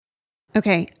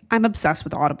Okay, I'm obsessed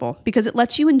with Audible because it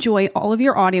lets you enjoy all of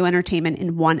your audio entertainment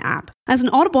in one app. As an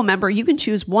Audible member, you can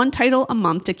choose one title a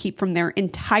month to keep from their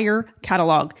entire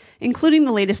catalog, including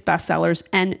the latest bestsellers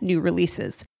and new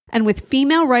releases. And with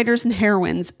female writers and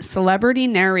heroines, celebrity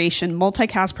narration,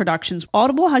 multicast productions,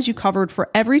 Audible has you covered for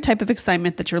every type of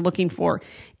excitement that you're looking for,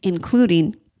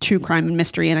 including true crime and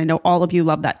mystery. And I know all of you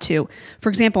love that too. For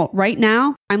example, right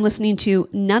now, I'm listening to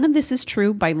None of This Is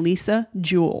True by Lisa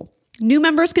Jewell. New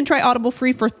members can try Audible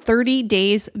free for 30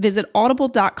 days. Visit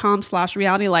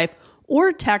audible.com/realitylife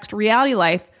or text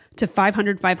realitylife to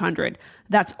 500-500.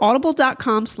 That's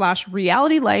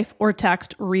audible.com/realitylife or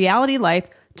text realitylife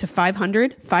to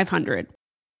 500-500.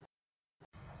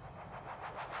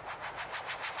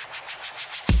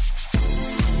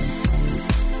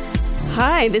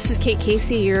 Hi, this is Kate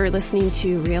Casey. You're listening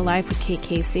to Real Life with Kate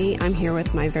Casey. I'm here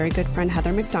with my very good friend,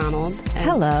 Heather McDonald.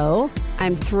 Hello.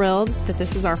 I'm thrilled that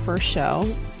this is our first show.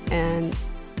 And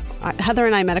Heather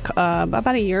and I met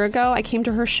about a year ago. I came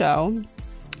to her show,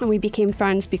 and we became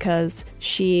friends because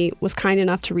she was kind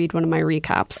enough to read one of my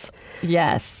recaps.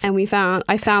 Yes. And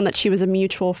I found that she was a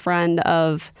mutual friend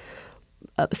of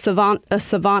a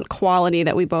savant quality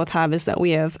that we both have is that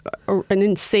we have an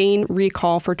insane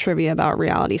recall for trivia about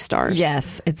reality stars.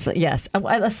 Yes,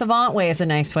 a savant way is a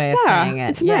nice way of saying it.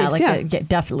 It's nice,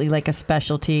 definitely like a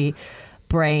specialty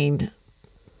brain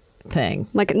thing,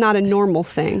 like not a normal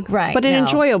thing, right? But an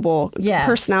enjoyable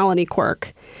personality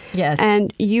quirk. Yes,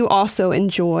 and you also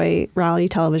enjoy reality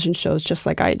television shows just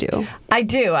like I do. I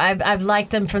do. I've liked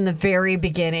them from the very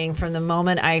beginning, from the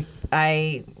moment I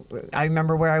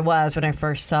remember where I was when I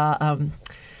first saw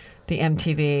the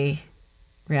MTV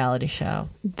reality show.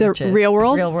 The Real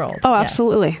World? Real World. Oh, yes.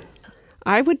 Absolutely.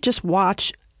 I would just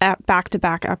watch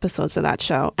back-to-back episodes of that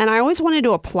show. And I always wanted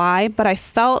to apply, but I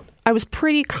felt I was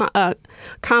pretty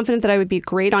confident that I would be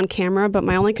great on camera, but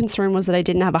my only concern was that I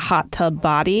didn't have a hot tub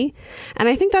body. And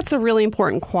I think that's a really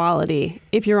important quality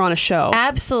if you're on a show.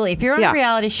 Absolutely. If you're on a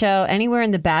reality show, anywhere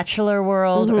in the Bachelor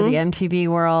world or the MTV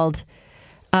world,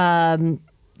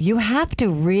 you have to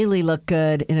really look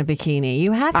good in a bikini.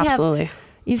 You have to Absolutely.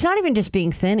 It's not even just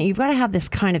being thin. You've got to have this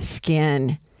kind of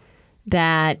skin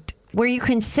where you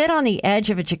can sit on the edge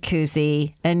of a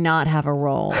jacuzzi and not have a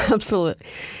roll. Absolutely.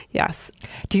 Yes.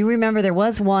 Do you remember there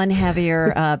was one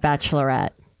heavier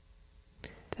bachelorette?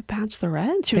 The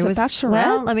Bachelorette? She was a bachelorette?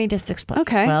 Well, let me just explain.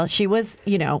 Okay. Well, she was,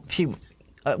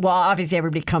 obviously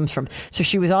everybody comes from. So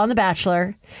she was on The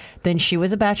Bachelor. Then she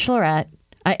was a bachelorette.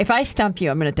 If I stump you,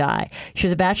 I'm going to die. She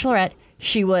was a bachelorette.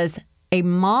 She was a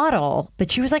model,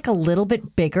 but she was like a little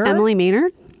bit bigger. Emily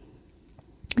Maynard?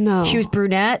 No. She was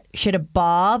brunette. She had a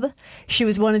bob. She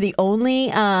was one of the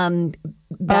only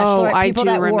bachelorette people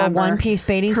that wore one-piece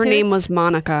bathing suits. Her name was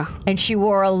Monica. And she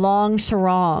wore a long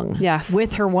sarong. Yes.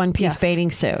 With her one-piece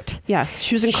bathing suit. Yes.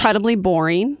 She was incredibly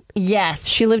boring. Yes.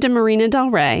 She lived in Marina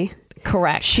del Rey.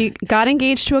 Correct. She got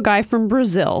engaged to a guy from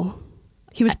Brazil.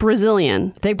 He was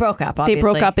Brazilian. They broke up, obviously. They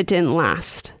broke up. It didn't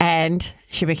last. And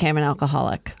she became an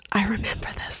alcoholic. I remember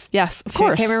this. Yes, of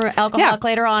course. She became an alcoholic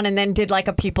later on and then did like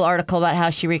a People article about how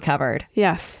she recovered.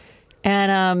 Yes.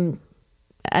 And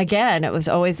again, it was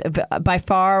always, by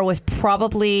far, was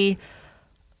possibly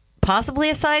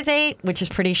a size 8, which is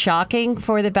pretty shocking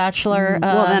for The Bachelor.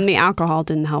 Well, then the alcohol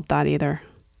didn't help that either.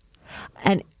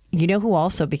 And you know who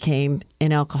also became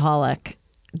an alcoholic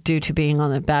due to being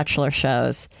on the Bachelor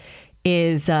shows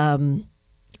is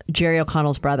Jerry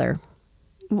O'Connell's brother.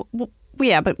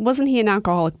 Yeah, but wasn't he an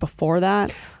alcoholic before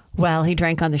that? Well, he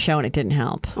drank on the show and it didn't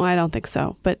help. Well, I don't think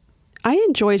so. But I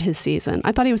enjoyed his season.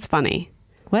 I thought he was funny.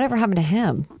 Whatever happened to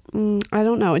him? I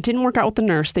don't know. It didn't work out with the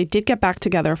nurse. They did get back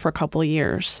together for a couple of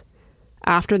years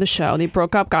after the show. They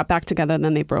broke up, got back together, and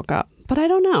then they broke up. But I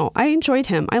don't know. I enjoyed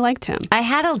him. I liked him. I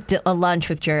had a lunch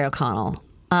with Jerry O'Connell.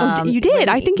 You did?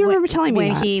 I think you remember telling me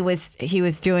that. When he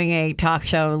was doing a talk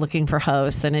show looking for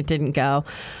hosts, and it didn't go.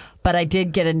 But I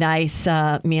did get a nice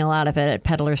meal out of it at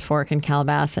Peddler's Fork in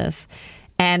Calabasas.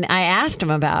 And I asked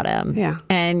him about him. Yeah.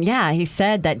 And he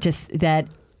said that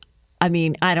I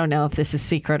mean, I don't know if this is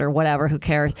secret or whatever, who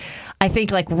cares? I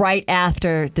think like right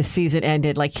after the season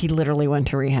ended, like he literally went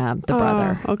to rehab, the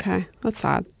brother. Okay. That's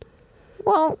sad.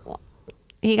 Well,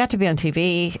 he got to be on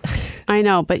TV. I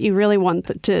know, but you really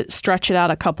want to stretch it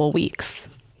out a couple weeks.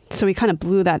 So he kind of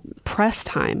blew that press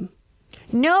time.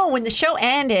 No, when the show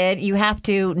ended, you have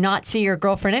to not see your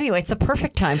girlfriend anyway. It's the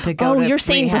perfect time to go to you're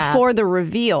saying rehab. Before the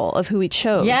reveal of who he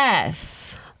chose.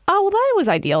 Yes. Oh, well, that was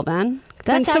ideal then.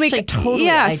 That's actually totally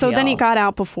ideal. So then he got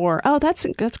out before. Oh, that's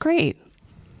great.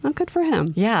 Oh, good for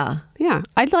him. Yeah. Yeah,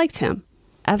 I liked him.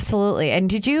 Absolutely.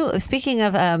 And speaking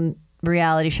of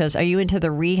reality shows. Are you into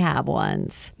the rehab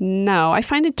ones? No, I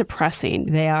find it depressing.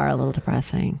 They are a little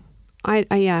depressing.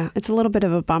 Yeah, it's a little bit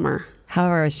of a bummer.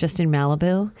 However, I was just in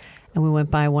Malibu, and we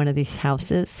went by one of these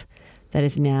houses that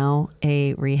is now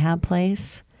a rehab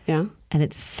place. Yeah. And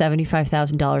it's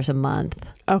 $75,000 a month.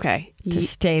 Okay. To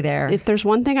stay there. If there's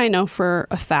one thing I know for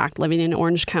a fact living in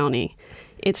Orange County,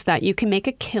 it's that you can make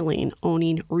a killing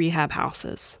owning rehab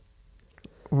houses.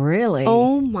 Really?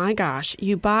 Oh my gosh.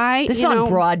 You buy... This is on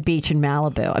Broad Beach in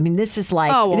Malibu. I mean, this is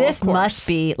like... Oh, well, this must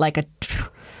be like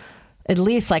at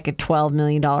least like a $12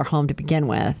 million home to begin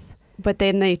with. But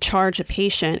then they charge a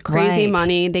patient crazy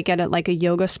money. They get like a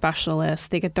yoga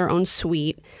specialist. They get their own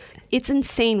suite. It's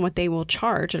insane what they will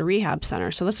charge at a rehab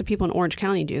center. So that's what people in Orange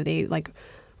County do. They like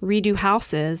redo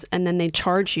houses and then they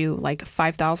charge you like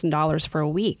 $5,000 for a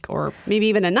week or maybe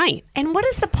even a night. And what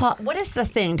is the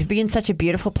thing to be in such a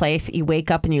beautiful place? You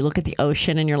wake up and you look at the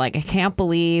ocean and you're like, I can't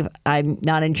believe I'm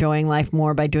not enjoying life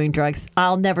more by doing drugs.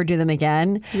 I'll never do them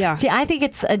again. Yeah. See, I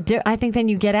think I think then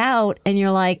you get out and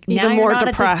you're like, even now more you're not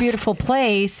depressed. At this beautiful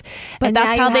place. But and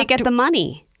that's how they get the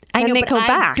money. I know, they but go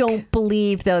back. I don't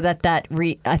believe though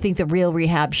I think the real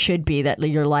rehab should be that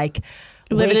you're like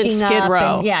living in Skid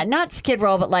Row. Not Skid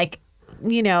Row, but like,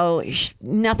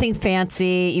 nothing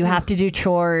fancy. You have to do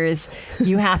chores.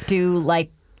 You have to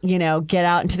like, get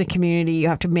out into the community. You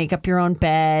have to make up your own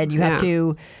bed. You have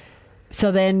to. So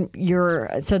then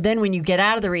when you get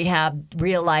out of the rehab,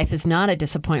 real life is not a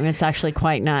disappointment. It's actually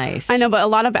quite nice. I know, but a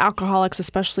lot of alcoholics,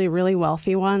 especially really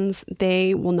wealthy ones,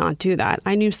 they will not do that.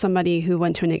 I knew somebody who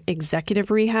went to an executive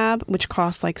rehab, which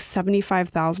cost like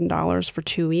 $75,000 for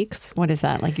 2 weeks. What is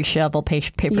that? Like you shovel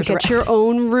papers around? You get your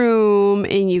own room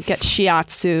and you get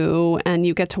shiatsu and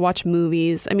you get to watch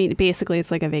movies. I mean, basically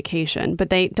it's like a vacation, but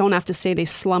they don't have to say they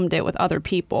slummed it with other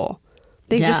people.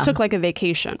 They just took like a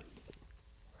vacation.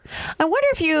 I wonder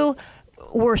if you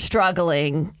were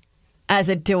struggling as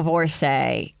a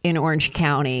divorcee in Orange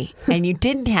County and you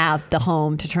didn't have the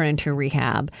home to turn into a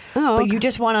rehab, but you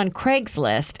just went on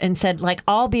Craigslist and said, like,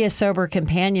 I'll be a sober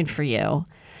companion for you.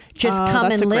 Just come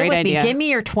and live with me. Give me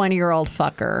your 20-year-old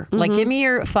fucker. Mm-hmm. Like, give me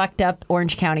your fucked up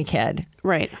Orange County kid.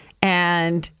 Right.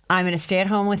 And I'm going to stay at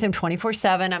home with him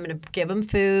 24/7. I'm going to give him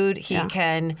food. He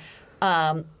can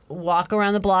walk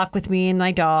around the block with me and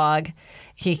my dog.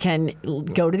 He can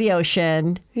go to the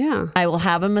ocean. Yeah. I will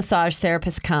have a massage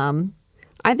therapist come.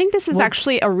 I think this is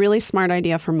actually a really smart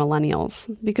idea for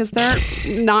millennials because they're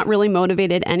not really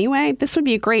motivated anyway. This would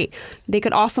be great. They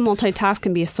could also multitask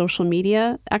and be a social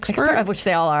media expert. Of which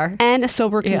they all are. And a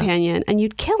sober companion. And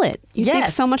you'd kill it. You'd make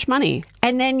so much money.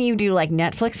 And then you do like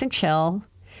Netflix and chill.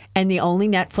 And the only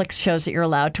Netflix shows that you're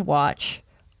allowed to watch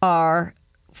are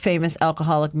famous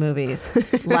alcoholic movies.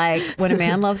 Like When a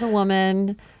Man Loves a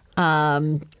Woman.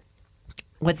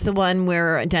 What's the one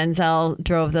where Denzel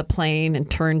drove the plane and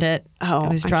turned it? Oh,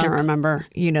 I can't remember.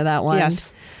 You know that one?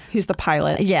 Yes. He's the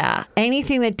pilot. Yeah.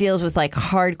 Anything that deals with like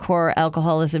hardcore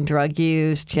alcoholism, drug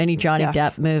use, any Johnny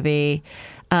Depp movie.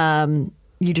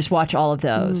 You just watch all of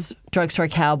those. Drugstore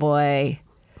Cowboy.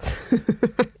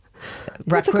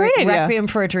 That's a great idea. Requiem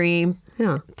for a Dream.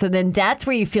 Yeah. So then that's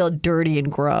where you feel dirty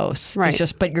and gross. Right.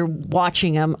 But you're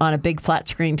watching them on a big flat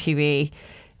screen TV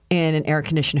in an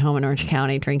air-conditioned home in Orange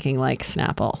County drinking like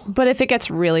Snapple. But if it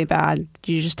gets really bad,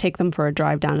 you just take them for a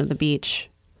drive down to the beach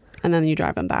and then you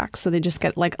drive them back. So they just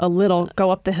get like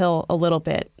go up the hill a little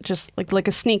bit, just like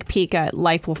a sneak peek at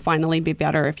life will finally be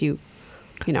better if you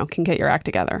can get your act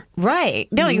together. Right.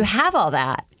 No, you have all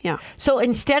that. Yeah. So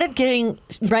instead of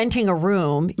renting a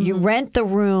room, you rent the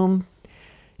room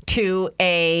to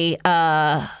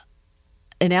an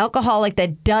alcoholic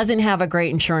that doesn't have a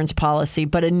great insurance policy,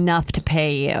 but enough to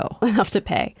pay you. Enough to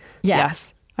pay.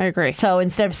 Yes, I agree. So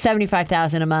instead of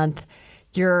 $75,000 a month,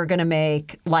 you're going to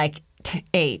make like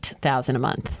 $8,000 a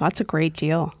month. That's a great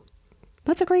deal.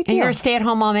 And you're a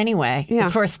stay-at-home mom anyway. Yeah.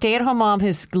 It's for a stay-at-home mom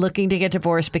who's looking to get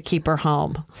divorced but keep her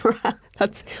home.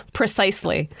 That's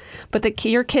precisely. But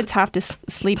your kids have to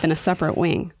sleep in a separate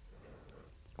wing.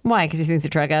 Why? Because you think the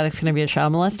drug addict's going to be a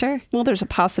child molester? Well, there's a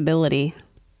possibility.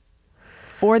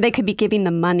 Or they could be giving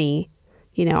them money.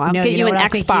 I'll get you an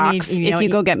Xbox if you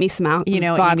go get me some vodka. You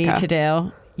know what you need to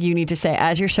do? You need to say,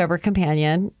 as your sober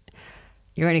companion,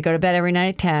 you're going to go to bed every night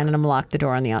at 10 and I'm going to lock the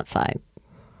door on the outside.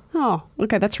 Oh,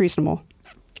 okay. That's reasonable.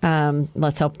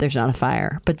 Let's hope there's not a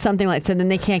fire. But something like so then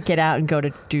they can't get out and go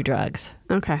to do drugs.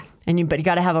 Okay. But you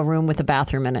got to have a room with a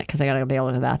bathroom in it because they got to be able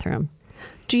to the bathroom.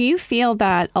 Do you feel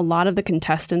that a lot of the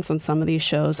contestants on some of these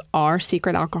shows are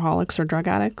secret alcoholics or drug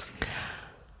addicts?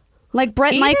 Like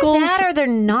Bret Either Michaels. that or they're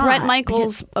not. Bret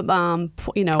Michaels,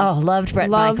 loved Bret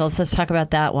Michaels. Let's talk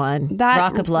about that one.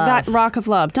 Rock of Love. That Rock of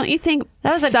Love. Don't you think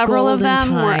that was several of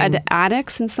them were time.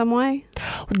 addicts in some way?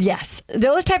 Yes.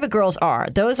 Those type of girls are.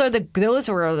 Those were,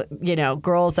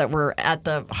 girls that were at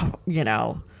the,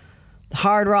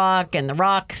 Hard Rock and the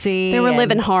Roxy. They were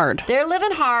living hard. They're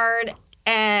living hard.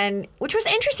 And which was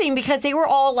interesting because they were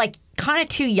all like kind of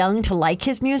too young to like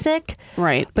his music.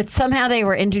 Right. But somehow they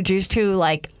were introduced to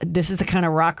like, this is the kind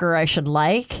of rocker I should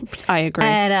like. I agree.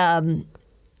 And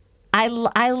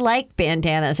I like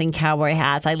bandanas and cowboy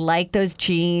hats. I like those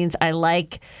jeans. I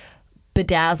like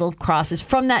bedazzled crosses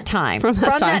from that time. From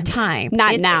that time.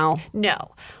 Not now.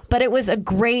 No. But it was a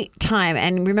great time.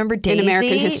 And remember Daisy? In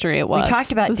American history, it was. We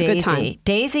talked about Daisy. A good time.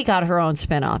 Daisy got her own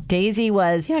spinoff. Daisy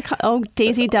was... Yeah. Oh,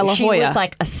 Daisy De La Hoya. She was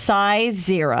like a size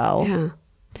 0. Yeah.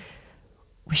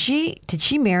 Did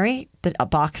she marry a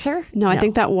boxer? No, I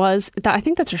think I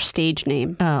think that's her stage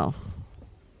name. Oh.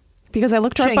 Because I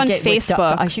looked her up on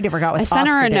Facebook. She never got with I sent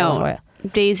her a Oscar note.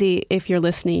 Daisy, if you're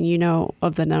listening, you know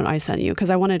of the note I sent you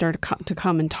because I wanted her to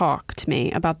come and talk to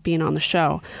me about being on the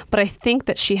show. But I think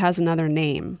that she has another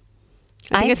name.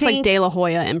 I think it's like De La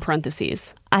Hoya in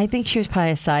parentheses. I think she was probably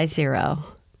a size 0.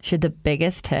 She had the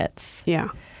biggest tits. Yeah.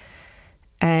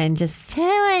 And just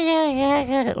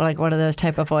like one of those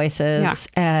type of voices. Yeah.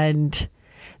 And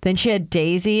then she had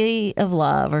Daisy of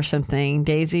Love or something.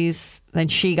 Then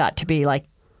she got to be like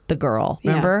the girl.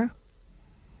 Remember? Yeah.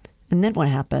 And then what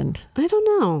happened? I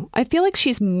don't know. I feel like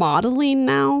she's modeling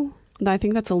now. I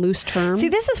think that's a loose term. See,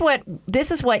 this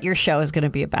is what your show is going to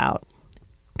be about.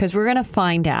 Because we're going to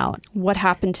find out. What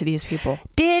happened to these people?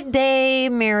 Did they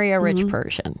marry a rich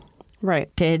Persian?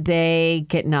 Right. Did they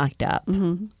get knocked up?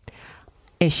 Mm-hmm.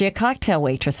 Is she a cocktail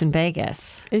waitress in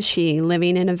Vegas? Is she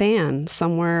living in a van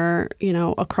somewhere,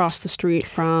 across the street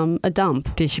from a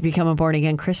dump? Did she become a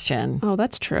born-again Christian? Oh,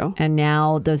 that's true. And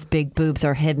now those big boobs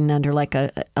are hidden under like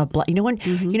a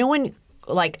when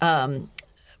like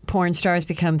porn stars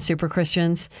become super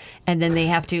Christians and then they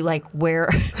have to like wear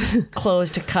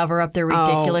clothes to cover up their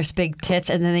ridiculous big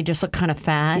tits and then they just look kind of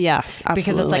fat? Yes, absolutely.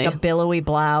 Because it's like a billowy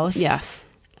blouse? Yes.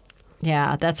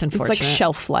 Yeah, that's unfortunate. It's like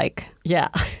shelf-like. Yeah.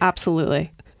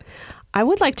 Absolutely. I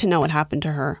would like to know what happened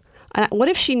to her. What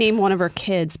if she named one of her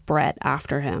kids Brett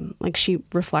after him? Like she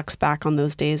reflects back on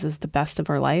those days as the best of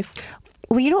her life.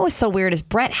 Well, you know what was so weird is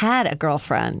Brett had a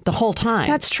girlfriend the whole time.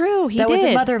 That's true. That was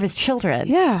the mother of his children.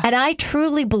 Yeah. And I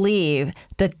truly believe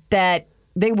that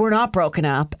they were not broken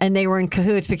up and they were in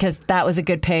cahoots because that was a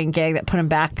good paying gig that put him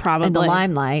back in the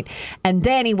limelight. And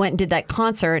then he went and did that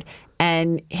concert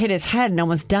and hit his head and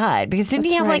almost died because didn't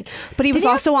he have like? But he was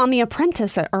also on The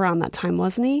Apprentice around that time,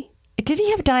 wasn't he? Did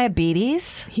he have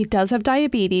diabetes? He does have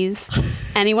diabetes,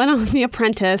 and he went on The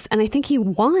Apprentice, and I think he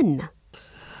won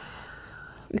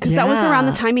because that was around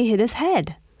the time he hit his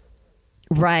head.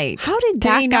 Right? How did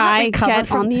that guy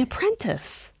get on The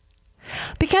Apprentice?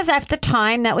 Because at the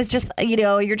time, that was just,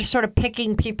 you're just sort of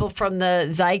picking people from the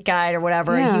zeitgeist or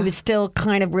whatever. Yeah. And he was still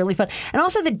kind of really fun. And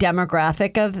also the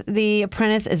demographic of The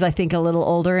Apprentice is, I think, a little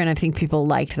older. And I think people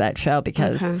liked that show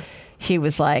because he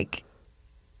was like...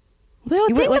 Was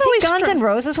he Guns N'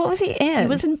 Roses? What was he in? He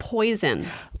was in Poison.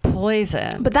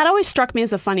 Poison. But that always struck me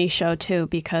as a funny show, too,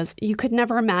 because you could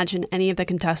never imagine any of the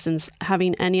contestants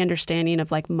having any understanding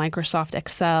of like Microsoft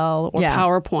Excel or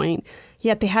PowerPoint.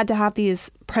 Yet they had to have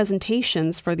these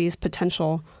presentations for these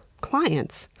potential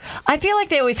clients. I feel like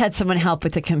they always had someone help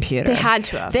with the computer. They had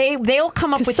to have. They'll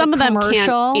come up with some a of them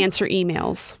commercial. Can't answer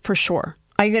emails, for sure.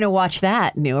 Are you going to watch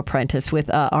that new Apprentice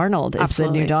with Arnold as the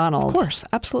new Donald? Of course,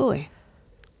 absolutely.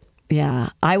 Yeah,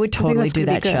 I would totally do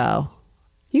that show.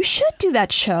 You should do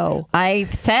that show. I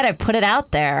said I put it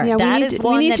out there. Yeah,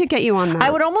 we need to get you on that. I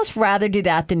would almost rather do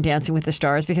that than Dancing with the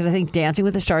Stars because I think Dancing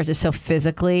with the Stars is so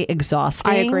physically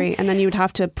exhausting. I agree. And then you would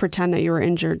have to pretend that you were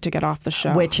injured to get off the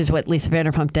show. Which is what Lisa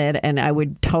Vanderpump did, and I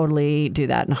would totally do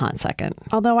that in a hot second.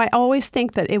 Although I always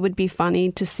think that it would be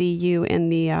funny to see you in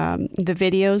the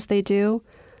videos they do.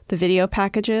 The video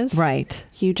packages. Right.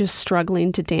 You just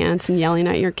struggling to dance and yelling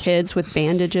at your kids with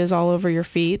bandages all over your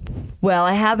feet. Well,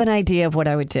 I have an idea of what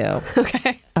I would do.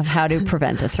 Okay. Of how to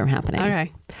prevent this from happening. Okay.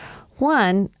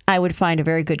 One, I would find a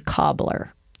very good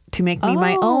cobbler to make me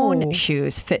my own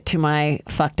shoes fit to my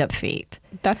fucked up feet.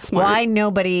 That's smart. Why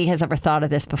nobody has ever thought of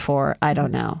this before, I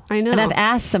don't know. I know. And I've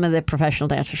asked some of the professional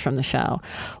dancers from the show,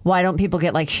 why don't people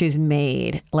get like shoes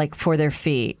made like for their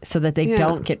feet so that they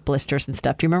don't get blisters and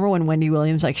stuff? Do you remember when Wendy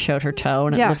Williams like showed her toe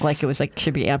and it looked like it was like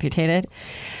should be amputated?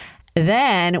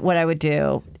 Then what I would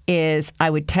do is I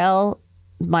would tell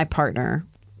my partner,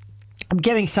 I'm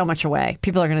giving so much away.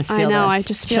 People are going to steal this. I know. I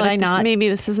just feel like maybe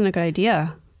this isn't a good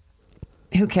idea.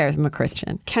 Who cares? I'm a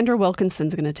Christian. Kendra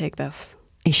Wilkinson's going to take this.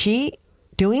 Is she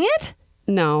doing it?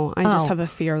 No, I just have a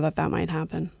fear that might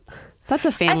happen. That's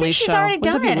a family I think show. she's already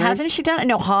done it. Hasn't she done it?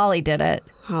 No, Holly did it.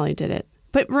 Holly did it.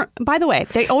 But by the way,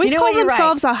 they always call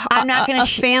themselves a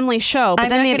family show, but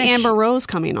then they have Amber Rose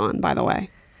coming on, by the way.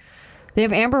 They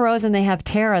have Amber Rose and they have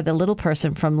Tara, the little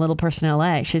person from Little Person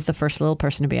LA. She's the first little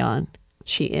person to be on.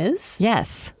 She is?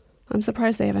 Yes. I'm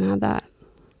surprised they haven't had that.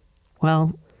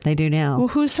 Well, they do now. Well,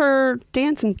 who's her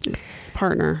dancing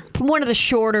partner? One of the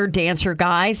shorter dancer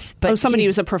guys. But somebody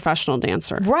who's a professional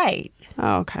dancer. Right.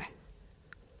 Oh, okay.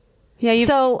 Yeah,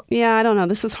 I don't know.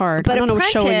 This is hard. But I don't know what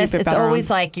show you'd be it's better always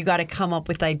on. like you got to come up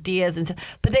with ideas,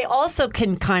 but they also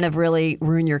can kind of really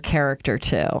ruin your character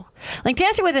too. Like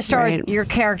Dancing with the Stars, your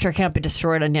character can't be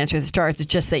destroyed on Dancing with the Stars. It's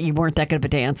just that you weren't that good of a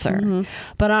dancer. Mm-hmm.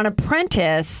 But on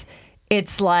Apprentice,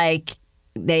 it's like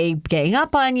they gang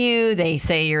up on you. They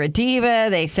say you're a diva.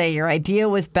 They say your idea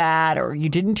was bad, or you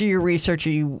didn't do your research, or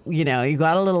you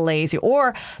got a little lazy.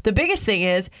 Or the biggest thing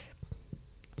is,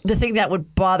 the thing that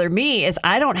would bother me is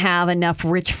I don't have enough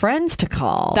rich friends to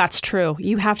call. That's true.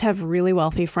 You have to have really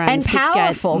wealthy friends and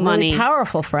powerful, to get money. Really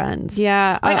powerful friends.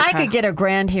 Yeah, I could get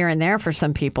 $1,000 here and there for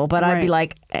some people, but I'd be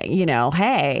like,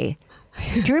 hey,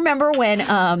 do you remember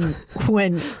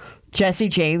when Jesse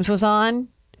James was on?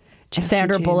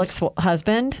 Sandra Bullock's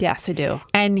husband? Yes, I do.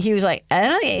 And he was like, all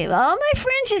my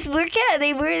friends just work out.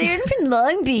 They're from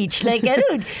Long Beach. Like,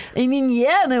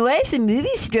 my wife's a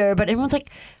movie star, but everyone's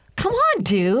like, come on,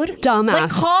 dude.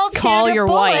 Dumbass. Like, call your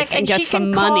wife and get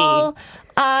some money.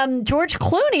 Call, George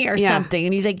Clooney or something.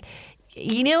 And he's like,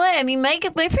 you know what? I mean, my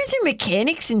friends are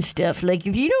mechanics and stuff. Like,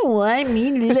 if you don't want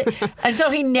me. And so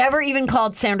he never even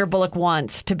called Sandra Bullock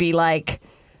once to be like,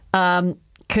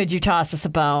 could you toss us a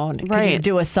bone? Right. Could you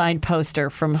do a signed poster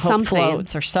from Hope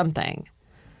Floats or something?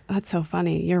 That's so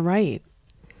funny. You're right.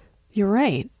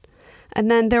 And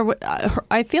then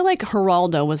I feel like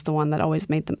Geraldo was the one that always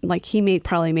made them, like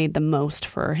probably made the most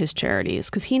for his charities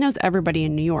because he knows everybody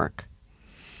in New York.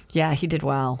 Yeah, he did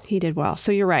well.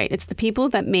 So you're right. It's the people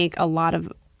that make a lot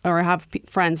of, or have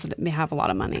friends that may have a lot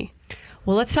of money.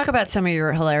 Well, let's talk about some of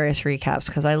your hilarious recaps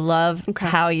because I love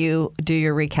how you do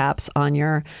your recaps on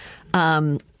your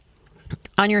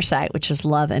site, which is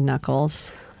Love and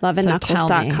Knuckles.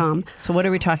 loveandknuckles.com. So what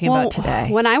are we talking about today?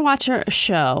 When I watch a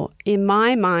show, in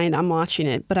my mind, I'm watching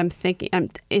it, but I'm thinking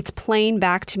it's playing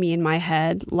back to me in my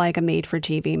head like a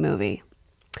made-for-TV movie.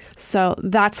 So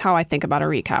that's how I think about a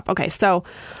recap. Okay, so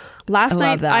last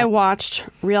night I watched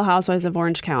Real Housewives of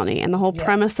Orange County, and the whole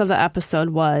premise of the episode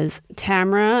was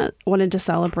Tamara wanted to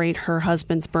celebrate her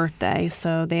husband's birthday,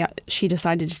 so she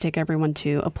decided to take everyone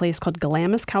to a place called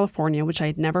Glamis, California, which I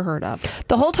had never heard of.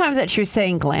 The whole time that she was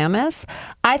saying Glamis,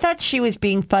 I thought she was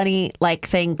being funny, like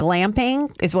saying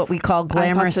glamping is what we call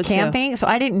glamorous camping. So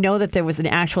I didn't know that there was an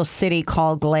actual city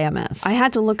called Glamis. I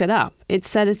had to look it up. It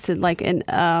said it's like an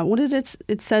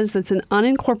it says it's an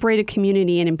unincorporated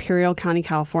community in Imperial County,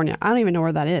 California. I don't even know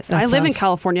where that is. I live in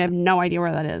California. I have no idea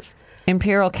where that is.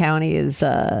 Imperial County is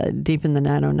deep in the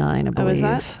 909, I believe. Oh, is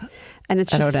that? And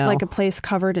it's just like a place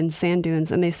covered in sand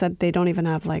dunes. And they said they don't even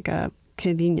have like a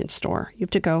convenience store. You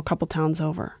have to go a couple towns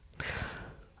over.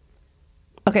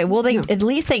 Okay, well, at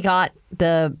least they got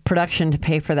the production to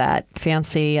pay for that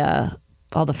fancy,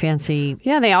 all the fancy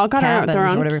they all got cabins, their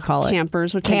own whatever you call it.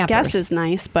 campers, which I guess is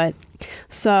nice. But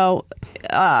so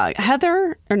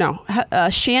Shannon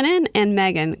and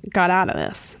Megan got out of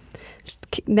this.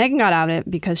 Megan got out of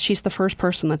it because she's the first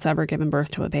person that's ever given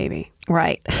birth to a baby.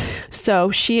 Right.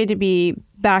 So she had to be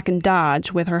back in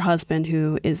Dodge with her husband,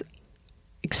 who is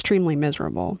extremely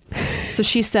miserable. So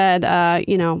she said, I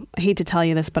hate to tell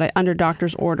you this, but under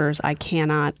doctor's orders, I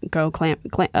cannot go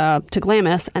to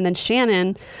Glamis. And then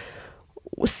Shannon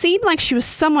seemed like she was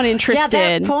somewhat interested.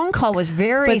 Yeah, that phone call was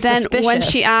very suspicious. But then when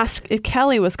she asked if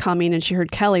Kelly was coming and she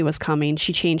heard Kelly was coming,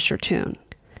 she changed her tune.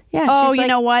 Yeah. You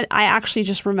know what? I actually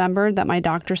just remembered that my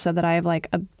doctor said that I have like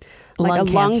a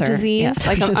lung disease.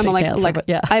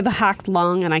 Yeah. I have a hacked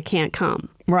lung and I can't come.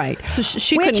 Right. So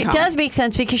she couldn't come. Which does make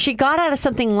sense because she got out of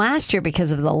something last year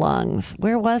because of the lungs.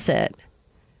 Where was it?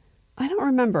 I don't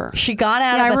remember. She got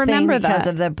out of a thing because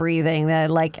of the breathing,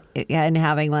 and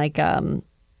having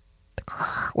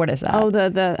what is that? Oh,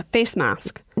 the face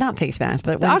mask. Not face mask,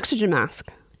 but the oxygen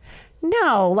mask.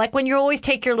 No, like when you always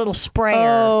take your little sprayer.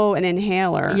 Oh, an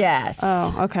inhaler. Yes.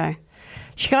 Oh, okay.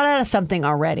 She got out of something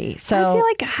already. So I feel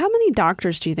like, how many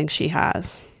doctors do you think she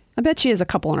has? I bet she has a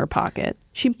couple in her pocket.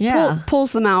 She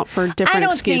pulls them out for different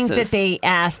excuses. I don't think that they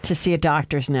asked to see a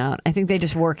doctor's note. I think they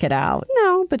just work it out.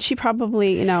 No, but she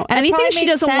probably, anything she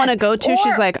doesn't want to go to,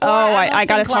 she's like, I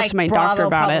got to talk to my doctor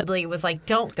about it. Probably was like,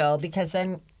 don't go, because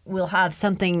then will have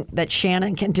something that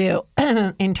Shannon can do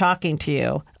in talking to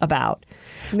you about.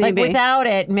 Maybe. Like without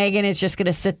it, Megan is just going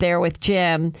to sit there with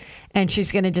Jim and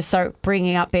she's going to just start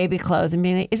bringing out baby clothes and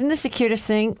being like, isn't this the cutest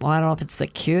thing? Well, I don't know if it's the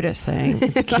cutest thing.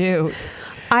 It's cute.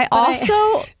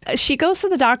 She goes to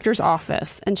the doctor's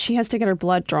office and she has to get her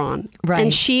blood drawn. Right.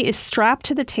 And she is strapped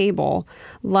to the table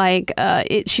like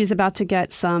she's about to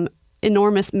get some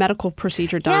enormous medical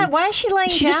procedure done. Yeah, why is she laying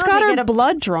down? She just got her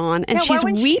blood drawn and she's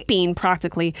weeping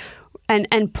practically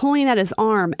and pulling at his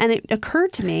arm. And it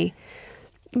occurred to me,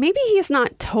 maybe he's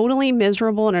not totally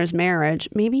miserable in his marriage.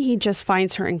 Maybe he just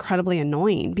finds her incredibly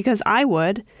annoying because I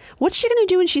would. What's she going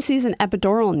to do when she sees an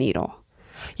epidural needle?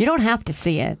 You don't have to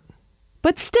see it.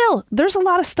 But still, there's a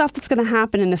lot of stuff that's going to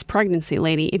happen in this pregnancy,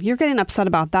 lady. If you're getting upset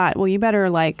about that, well, you better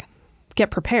get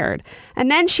prepared.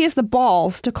 And then she has the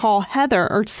balls to call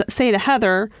Heather or say to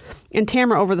Heather and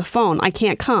Tamara over the phone, I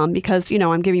can't come because,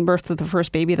 I'm giving birth to the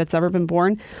first baby that's ever been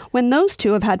born, when those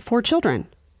two have had 4 children.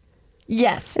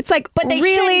 Yes. It's like, but they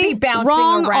really shouldn't be bouncing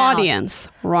wrong around.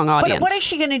 Wrong audience. But what is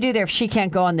she going to do there if she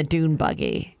can't go on the dune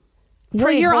buggy?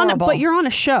 But you're on a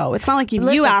show. It's not like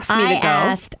you asked me to go.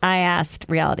 I asked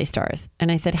reality stars,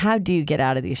 and I said, how do you get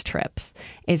out of these trips?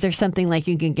 Is there something like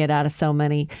you can get out of so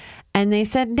many? And they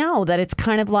said no, that it's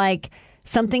kind of like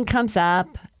something comes up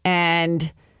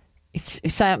and it's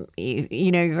some,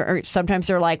 or sometimes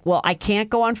they're like, well, I can't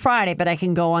go on Friday, but I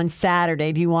can go on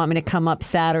Saturday. Do you want me to come up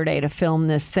Saturday to film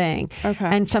this thing? Okay.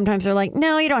 And sometimes they're like,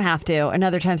 no, you don't have to. And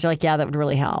other times they're like, yeah, that would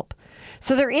really help.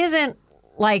 So there isn't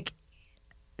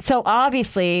so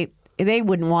obviously they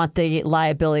wouldn't want the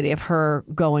liability of her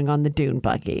going on the dune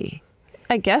buggy.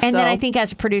 I guess and so. then I think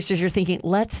as producers, you're thinking,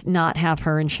 let's not have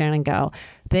her and Shannon go.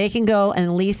 They can go and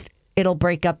at least it'll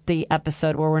break up the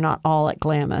episode where we're not all at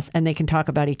Glamis and they can talk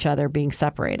about each other being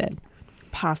separated.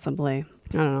 Possibly.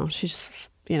 I don't know. She's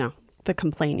just, the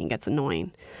complaining gets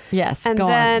annoying. Yes. And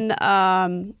then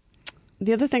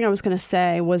the other thing I was going to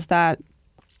say was that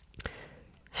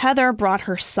Heather brought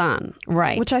her son.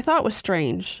 Right. Which I thought was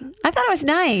strange. I thought it was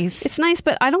nice. It's nice,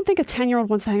 but I don't think a 10-year-old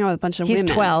wants to hang out with a bunch of women.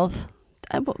 He's 12.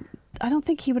 I don't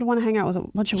think he would want to hang out with a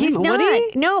bunch of women, not.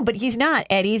 Would he? No, but he's not.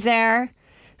 Eddie's there.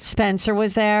 Spencer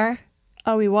was there.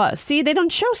 Oh, he was. See, they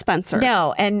don't show Spencer.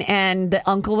 No, and the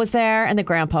uncle was there and the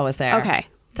grandpa was there. Okay.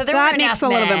 So there that were makes a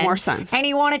little bit more sense. And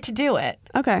he wanted to do it.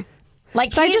 Okay.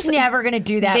 Like, he's never going to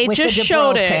do that with the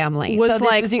showed DeBro it family. Was so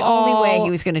this was the only way he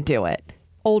was going to do it.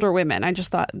 Older women. I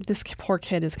just thought this poor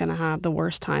kid is going to have the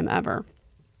worst time ever.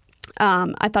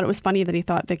 I thought it was funny that he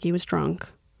thought Vicky was drunk.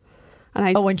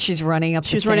 And when she's running up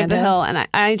running up the hill. And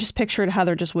I just pictured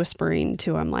Heather just whispering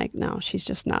to him like, no, she's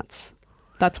just nuts.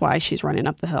 That's why she's running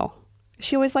up the hill. Is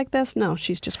she always like this? No,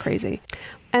 she's just crazy.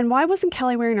 And why wasn't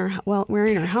Kelly wearing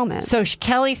her helmet? So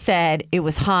Kelly said it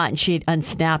was hot and she had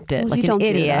unsnapped it like an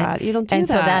idiot. You don't do that. And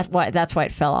so that's why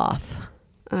it fell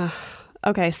off.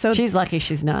 Okay, so she's lucky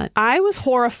she's not. I was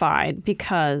horrified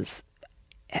because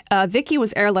Vicky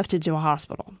was airlifted to a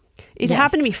hospital. It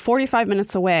happened to be 45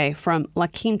 minutes away from La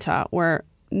Quinta, where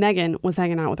Megan was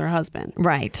hanging out with her husband.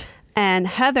 Right. And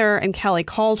Heather and Kelly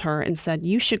called her and said,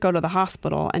 you should go to the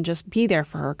hospital and just be there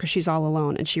for her because she's all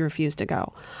alone. And she refused to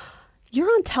go. You're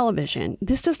on television.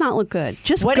 This does not look good.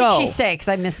 Just what go. What did she say? Because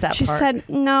I missed that part. She said,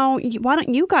 no, why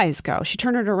don't you guys go? She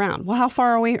turned it around. Well, how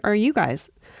far away are you guys?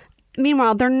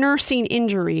 Meanwhile, they're nursing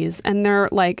injuries and they're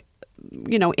like,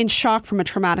 in shock from a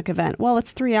traumatic event. Well,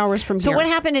 it's 3 hours from here. So what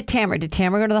happened to Tamara? Did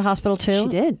Tamara go to the hospital too? She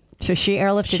did. So she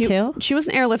airlifted too? She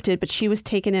wasn't airlifted, but she was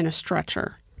taken in a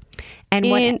stretcher. And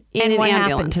what ambulance.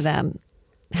 happened to them?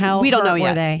 How we don't know yet.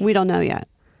 Were they? We don't know yet.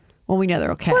 Well, we know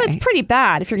they're okay. Well, it's pretty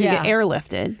bad if you're going to get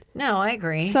airlifted. No, I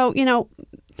agree. So,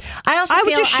 I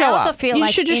would just show up.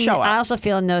 You should just show up. I also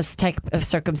feel in those type of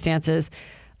circumstances,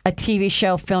 a TV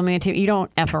show, filming a TV, you don't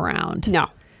F around. No.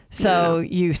 So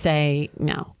you say,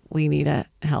 no, we need a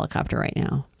helicopter right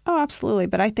now. Oh, absolutely.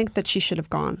 But I think that she should have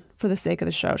gone. For the sake of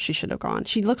the show, she should have gone.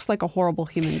 She looks like a horrible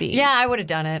human being. Yeah, I would have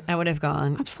done it. I would have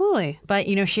gone. Absolutely. But,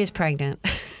 she is pregnant.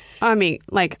 I mean,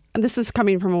 this is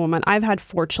coming from a woman. I've had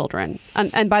 4 children.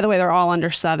 And by the way, they're all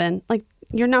under 7.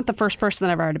 You're not the first person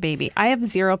that ever had a baby. I have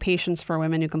 0 patience for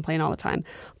women who complain all the time.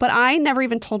 But I never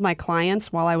even told my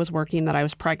clients while I was working that I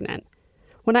was pregnant.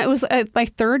 When I was my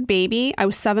 3rd baby, I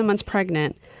was 7 months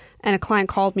pregnant. And a client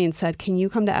called me and said, can you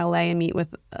come to LA and meet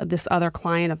with this other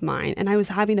client of mine? And I was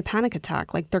having a panic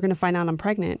attack, like they're going to find out I'm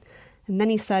pregnant. And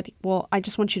then he said, well, I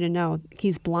just want you to know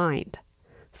he's blind.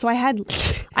 So I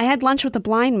had lunch with the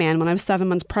blind man when I was 7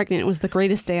 months pregnant. It was the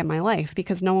greatest day of my life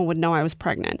because no one would know I was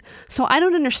pregnant. So I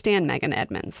don't understand Megan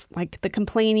Edmonds, like the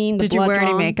complaining, the Did you wear drawn.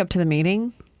 any makeup to the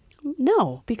meeting?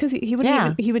 No, because he wouldn't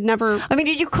even, he would never. I mean,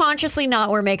 did you consciously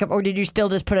not wear makeup, or did you still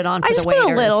just put it on for I the just waiters?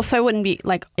 put a little, so I wouldn't be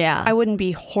like, I wouldn't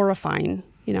be horrifying,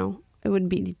 you know. It would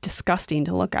be disgusting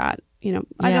to look at, you know.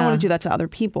 I don't want to do that to other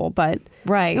people, but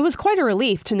it was quite a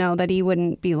relief to know that he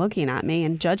wouldn't be looking at me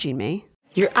and judging me.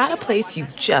 You're at a place you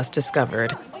just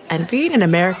discovered. And being an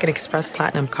American Express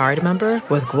Platinum card member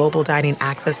with global dining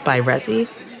access by Resi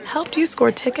helped you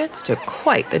score tickets to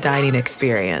quite the dining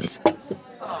experience.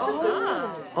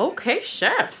 Okay,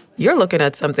 chef. You're looking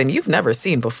at something you've never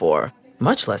seen before,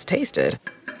 much less tasted.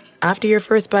 After your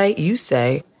first bite, you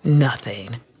say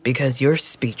nothing because you're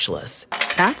speechless.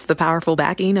 That's the powerful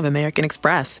backing of American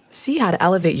Express. See how to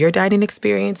elevate your dining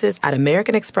experiences at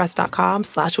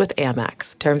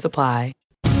americanexpress.com/withAmex. Terms apply.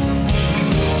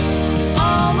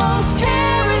 Almost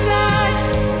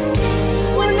paradise.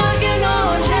 We're knocking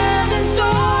on heaven's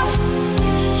door.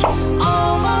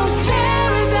 Almost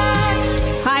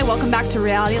paradise. Hi, welcome back to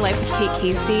Reality Life with Kate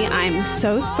Casey. I'm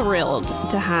so thrilled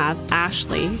to have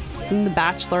Ashley from The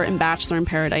Bachelor and Bachelor in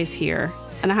Paradise here.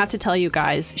 And I have to tell you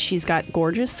guys, she's got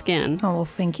gorgeous skin. Oh, well,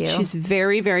 thank you. She's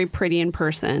very, very pretty in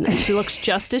person. And she looks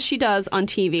just as she does on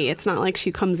TV. It's not like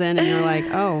she comes in and you're like,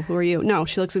 oh, who are you? No,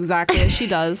 she looks exactly as she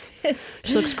does.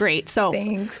 She looks great. So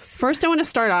thanks. First I want to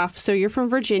start off. So you're from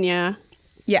Virginia.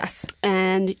 Yes.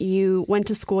 And you went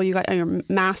to school. You got your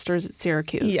master's at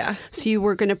Syracuse. Yeah. So you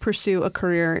were going to pursue a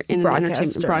career in broadcast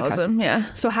entertainment journalism. Yeah.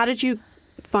 So how did you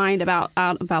find out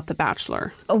about The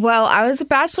Bachelor? Well, I was a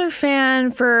Bachelor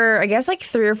fan for, I guess, like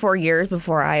 3 or 4 years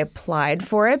before I applied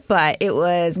for it. But it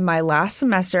was my last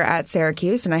semester at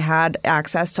Syracuse, and I had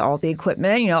access to all the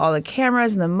equipment, you know, all the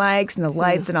cameras and the mics and the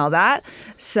lights and all that.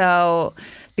 So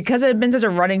because it had been such a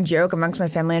running joke amongst my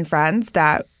family and friends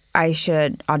that I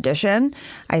should audition,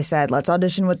 I said, let's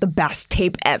audition with the best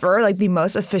tape ever, like the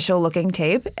most official looking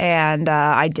tape. And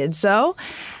I did so.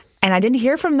 And I didn't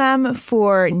hear from them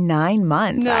for 9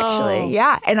 months, actually.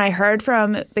 Yeah. And I heard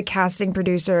from the casting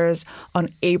producers on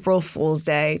April Fool's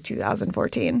Day,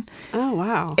 2014. Oh,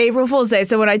 wow. April Fool's Day.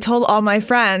 So when I told all my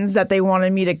friends that they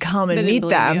wanted me to come and meet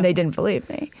them, they didn't believe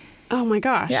me. Oh, my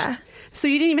gosh. Yeah. So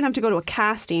you didn't even have to go to a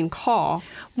casting call.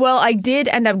 Well, I did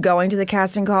end up going to the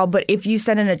casting call, but if you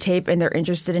send in a tape and they're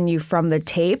interested in you from the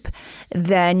tape,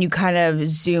 then you kind of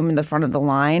zoom in the front of the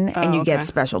line and you get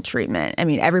special treatment. I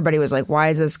mean, everybody was like, why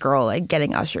is this girl like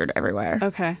getting ushered everywhere?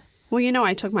 Okay. Well, you know,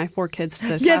 I took my 4 kids to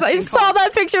the Yes, I saw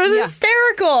that picture. It was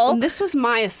hysterical. And this was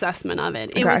my assessment of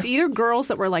it. It was either girls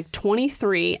that were like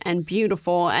 23 and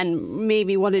beautiful and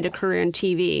maybe wanted a career in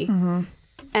TV. Mm-hmm.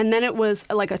 And then it was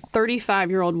like a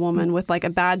 35-year-old woman with like a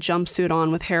bad jumpsuit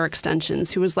on with hair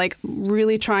extensions who was like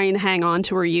really trying to hang on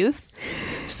to her youth.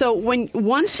 So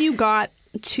once you got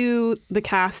to the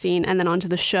casting and then onto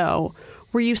the show,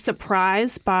 were you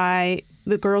surprised by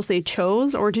the girls they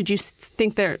chose, or did you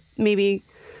think that maybe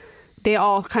they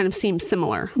all kind of seemed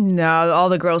similar? No, all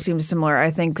the girls seemed similar. I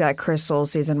think that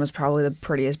Crystal's season was probably the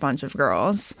prettiest bunch of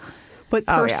girls. But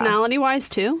personality-wise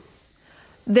too?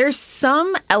 There's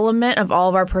some element of all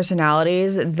of our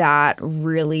personalities that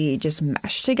really just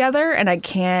mesh together, and I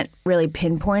can't really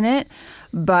pinpoint it,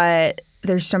 but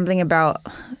there's something about,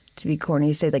 to be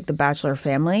corny, say like the Bachelor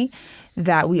family,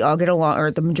 that we all get along,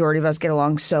 or the majority of us get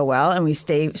along so well, and we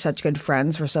stay such good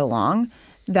friends for so long,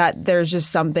 that there's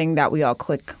just something that we all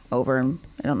click over, and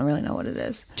I don't really know what it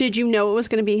is. Did you know it was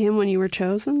going to be him when you were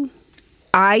chosen?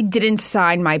 I didn't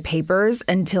sign my papers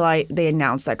until they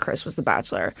announced that Chris was the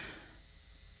Bachelor.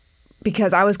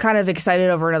 Because I was kind of excited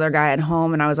over another guy at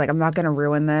home, and I was like, I'm not going to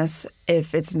ruin this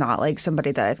if it's not like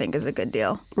somebody that I think is a good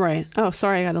deal. Right. Oh,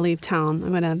 sorry, I got to leave town.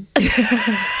 I'm going to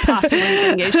possibly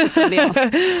get engaged to somebody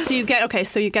else.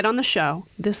 So you get on the show.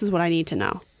 This is what I need to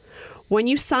know. When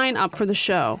you sign up for the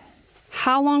show,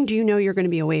 how long do you know you're going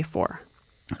to be away for?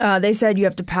 They said you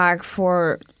have to pack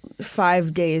for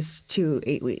 5 days to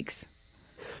 8 weeks.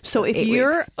 So if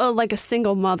you're like a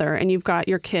single mother and you've got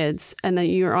your kids and then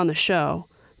you're on the show,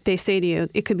 they say to you,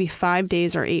 it could be 5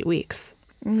 days or 8 weeks.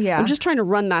 Yeah. I'm just trying to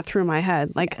run that through my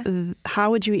head. Like, how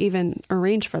would you even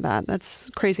arrange for that? That's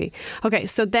crazy. Okay,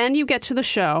 so then you get to the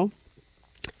show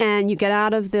and you get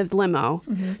out of the limo.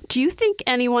 Mm-hmm. Do you think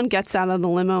anyone gets out of the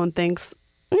limo and thinks,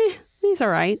 he's all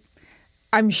right?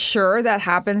 I'm sure that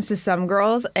happens to some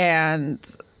girls, and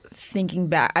thinking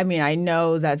back, I mean, I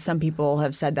know that some people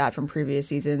have said that from previous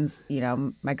seasons. You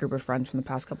know, my group of friends from the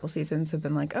past couple seasons have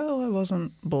been like, oh, I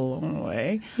wasn't blown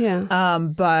away. Yeah.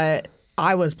 But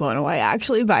I was blown away,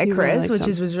 actually, by Chris, really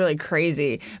was really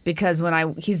crazy because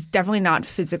he's definitely not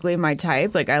physically my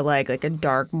type. Like, I like a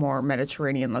dark, more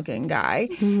Mediterranean-looking guy.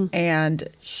 Mm-hmm.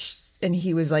 And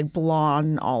he was, like,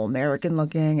 blonde, all-American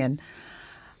looking. And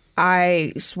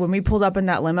when we pulled up in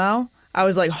that limo, I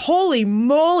was like, holy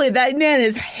moly, that man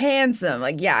is handsome.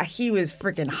 Like, yeah, he was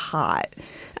freaking hot.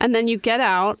 And then you get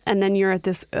out, and then you're at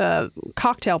this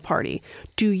cocktail party.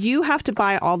 Do you have to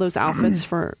buy all those outfits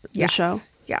for the show?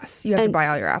 Yes, you have to buy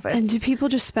all your outfits. And do people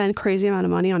just spend crazy amount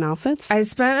of money on outfits? I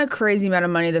spent a crazy amount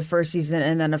of money the first season,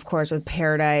 and then, of course, with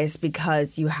Paradise,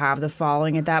 because you have the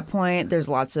following at that point, there's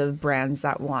lots of brands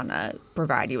that want to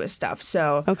provide you with stuff.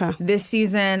 So this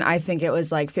season, I think it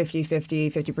was like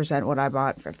 50-50, 50% what I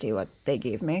bought, 50% what they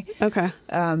gave me. Okay.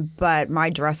 But my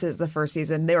dresses the first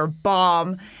season, they were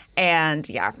bomb. And,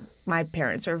 yeah, my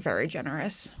parents are very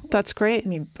generous. That's great. I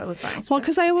mean, both buying well,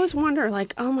 because I always wonder,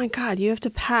 like, oh, my God, you have to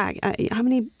pack. How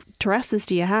many dresses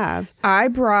do you have? I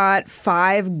brought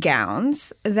 5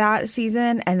 gowns that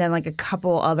season and then, like, a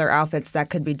couple other outfits that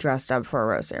could be dressed up for a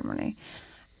rose ceremony.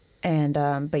 And,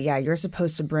 but, yeah, you're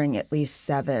supposed to bring at least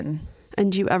 7. And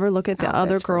do you ever look at the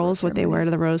other girls, what they wear to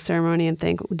the rose ceremony and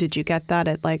think, did you get that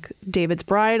at, like, David's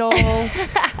Bridal?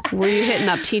 Were you hitting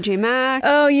up TJ Maxx?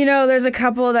 Oh, you know, there's a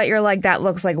couple that you're like, that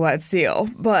looks like Wet Seal.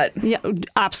 But yeah,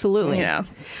 absolutely. Yeah.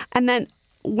 And then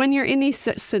when you're in these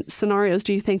scenarios,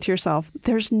 do you think to yourself,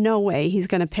 there's no way he's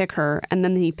going to pick her, and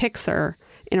then he picks her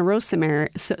in a rose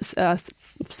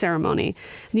ceremony?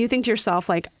 And you think to yourself,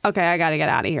 like, okay, I got to get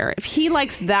out of here. If he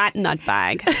likes that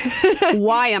nutbag,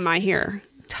 why am I here?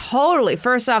 Totally.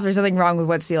 First off, there's nothing wrong with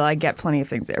Wet Seal. I get plenty of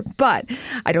things there, but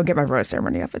I don't get my rose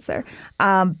ceremony outfits there.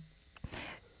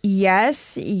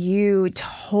 Yes, you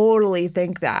totally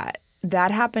think that. That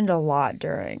happened a lot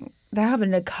that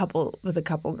happened with a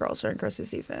couple girls during Chris's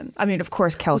season. I mean, of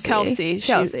course, Kelsey.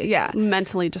 Kelsey, yeah.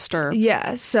 Mentally disturbed.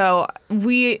 Yeah. So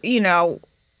we, you know,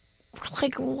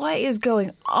 like, what is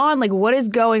going on? Like, what is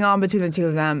going on between the two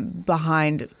of them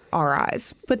behind our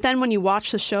eyes? But then when you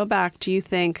watch the show back, do you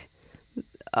think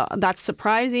that's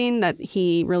surprising that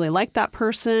he really liked that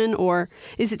person? Or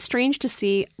is it strange to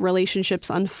see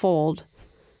relationships unfold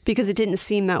because it didn't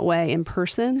seem that way in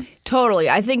person? Totally.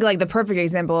 I think, like, the perfect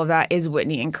example of that is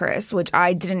Whitney and Chris, which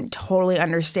I didn't totally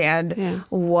understand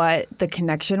what the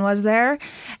connection was there.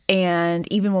 And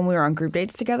even when we were on group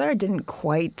dates together, I didn't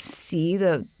quite see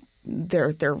their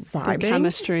vibing.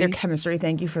 Their chemistry.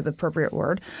 Thank you for the appropriate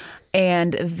word.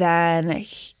 And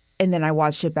then I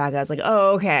watched it back. I was like,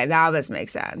 oh, okay, now this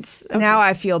makes sense. Okay. Now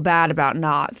I feel bad about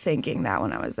not thinking that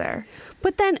when I was there.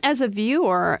 But then as a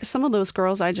viewer, some of those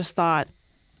girls, I just thought,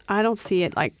 I don't see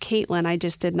it. Like Caitlyn, I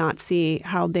just did not see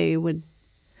how they would.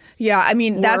 Yeah, I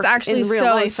mean, that's actually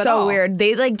so weird.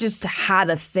 They, like, just had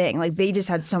a thing. Like, they just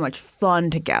had so much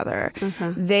fun together.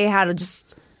 They had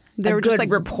They were just like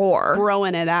rapport,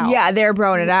 broing it out. Yeah, they're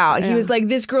broing it out. Yeah. He was like,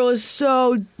 "This girl is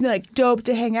so, like, dope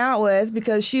to hang out with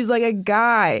because she's like a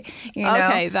guy." You know?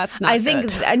 Okay, that's not. I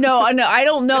think no, I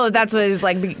don't know that that's what it's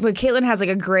like. But Caitlyn has, like,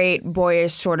 a great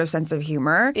boyish sort of sense of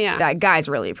humor that guys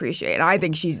really appreciate. I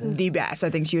think she's the best.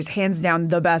 I think she was hands down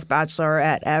the best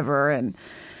bachelorette ever, and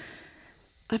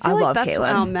I love that's Caitlyn.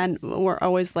 How men were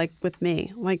always like with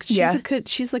me. Like,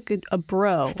 she's like a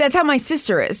bro. That's how my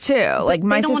sister is too. But like,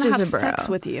 my sister's a bro. They don't want to have sex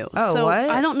with you. Oh, so what?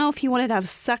 I don't know if he wanted to have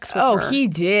sex with her. Oh, he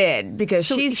did because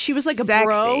she was like a sexy.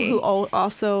 bro who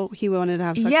also he wanted to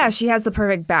have sex. Yeah, with. She has the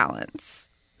perfect balance.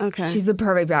 Okay, she's the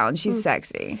perfect balance. She's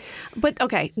sexy. But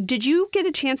okay, did you get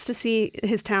a chance to see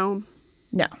his town?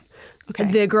 No. Okay,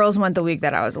 the girls went the week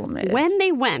that I was eliminated. When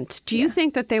they went, do you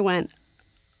think that they went,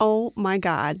 oh my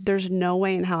God, there's no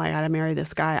way in hell I gotta marry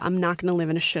this guy. I'm not gonna live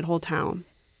in a shithole town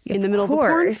in the middle of a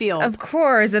cornfield. Of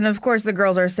course. And of course the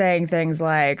girls are saying things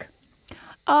like,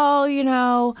 oh, you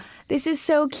know, this is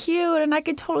so cute and I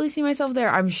could totally see myself there.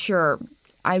 I'm sure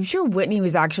Whitney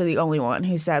was actually the only one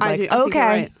who said, like,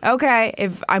 okay.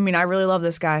 I really love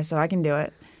this guy, so I can do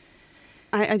it.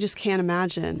 I just can't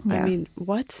imagine. Yeah. I mean,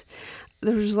 what?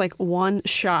 There was like one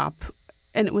shop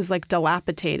and it was like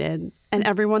dilapidated. And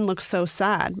everyone looked so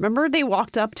sad. Remember they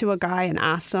walked up to a guy and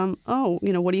asked him, oh,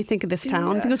 you know, what do you think of this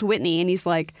town? I think it was Whitney. And he's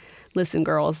like, listen,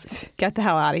 girls, get the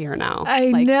hell out of here now.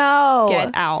 I know.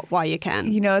 Get out while you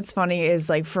can. You know what's funny is,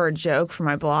 like, for a joke for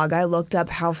my blog, I looked up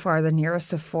how far the nearest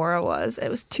Sephora was. It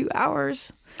was 2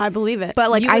 hours. I believe it.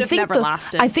 But, like, I think never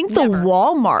lasted. I think the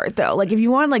Walmart, though, like, if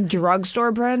you want, like,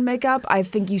 drugstore brand makeup, I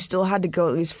think you still had to go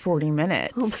at least 40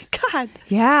 minutes. Oh, my God.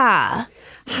 Yeah.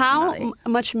 How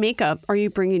much makeup are you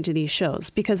bringing to these shows?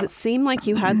 Because it seemed like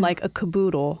you had, like, a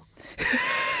caboodle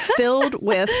filled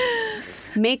with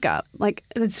makeup. Like,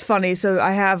 it's funny. So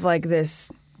I have, like,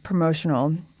 this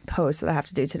promotional post that I have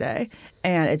to do today,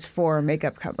 and it's for a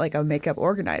makeup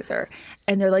organizer.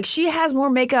 And they're like, she has more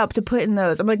makeup to put in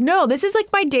those. I'm like, no, this is, like,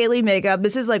 my daily makeup.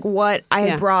 This is, like, what I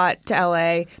had brought to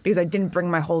LA because I didn't bring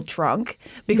my whole trunk.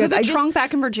 Because you have a trunk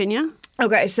back in Virginia?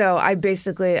 Okay, so I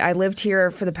lived here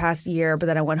for the past year, but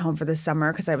then I went home for the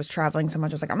summer because I was traveling so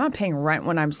much. I was like, I'm not paying rent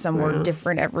when I'm somewhere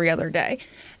different every other day.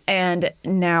 And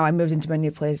now I moved into my new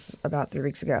place about 3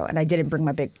 weeks ago, and I didn't bring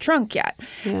my big trunk yet.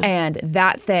 Yeah. And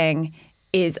that thing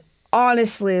is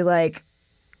honestly like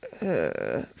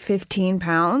 15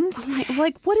 pounds.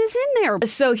 Like, what is in there?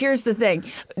 So here's the thing.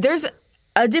 There's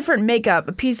a different makeup,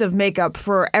 a piece of makeup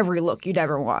for every look you'd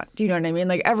ever want. Do you know what I mean?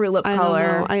 Like every lip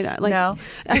color. No?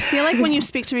 I feel like when you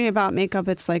speak to me about makeup,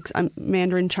 it's like I'm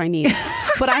Mandarin Chinese.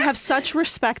 But I have such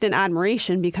respect and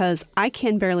admiration because I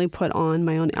can barely put on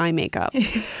my own eye makeup.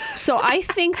 So I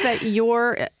think that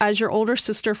as your older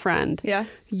sister friend,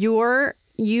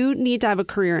 you need to have a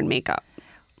career in makeup.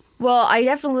 Well, I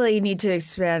definitely need to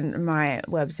expand my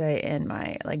website and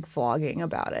my vlogging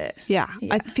about it. Yeah.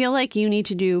 I feel like you need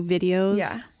to do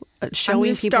videos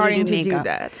showing people starting to do makeup.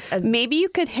 Do that. Maybe you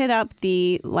could hit up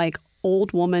the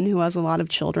old woman who has a lot of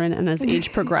children and has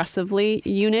aged progressively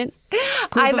unit.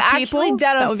 I've actually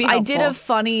I did a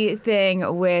funny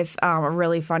thing with a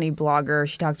really funny blogger.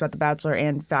 She talks about The Bachelor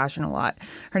and fashion a lot.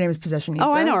 Her name is Possessionista.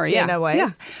 Oh, I know her. Yeah. Yeah.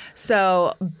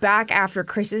 So back after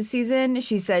Chris's season,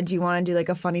 she said, "Do you want to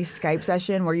do a funny Skype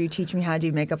session where you teach me how to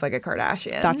do makeup like a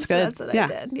Kardashian?" That's good. So that's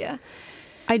what I did. Yeah.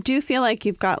 I do feel like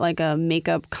you've got a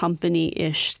makeup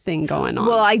company-ish thing going on.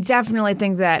 Well, I definitely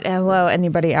think that, hello,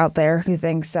 anybody out there who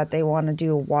thinks that they want to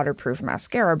do a waterproof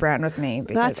mascara brand with me.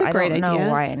 Because that's a great idea. I don't know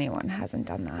why anyone hasn't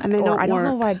done that. And I don't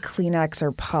know why Kleenex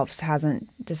or Puffs hasn't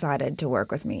decided to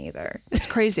work with me either. It's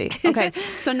crazy. Okay,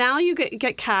 so now you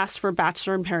get cast for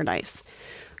Bachelor in Paradise.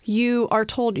 You are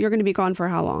told you're going to be gone for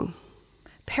how long?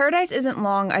 Paradise isn't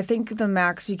long. I think the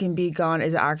max you can be gone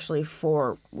is actually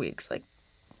 4 weeks.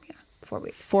 4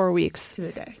 weeks. 4 weeks. To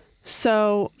the day.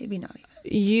 So maybe not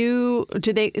even.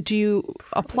 Do you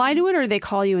apply to it, or do they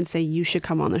call you and say you should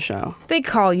come on the show? They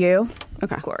call you.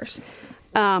 Okay. Of course.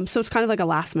 So it's kind of like a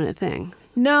last minute thing.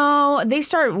 No, they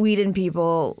start weeding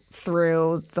people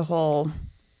through the whole,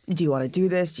 do you want to do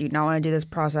this? Do you not want to do this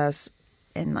process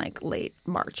in late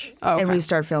March. Oh, okay. And we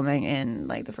start filming in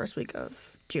the first week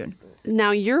of June.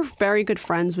 Now, you're very good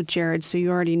friends with Jared, so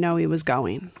you already know he was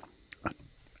going.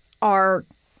 Our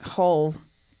whole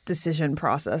decision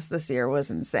process this year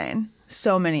was insane.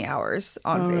 So many hours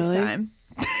on FaceTime.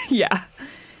 Really? Yeah.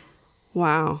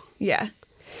 Wow. Yeah.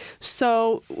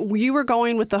 So you were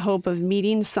going with the hope of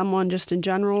meeting someone just in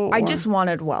general? I just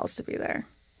wanted Wells to be there.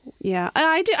 Yeah,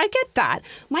 I get that.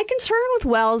 My concern with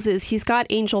Wells is he's got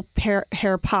angel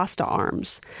hair pasta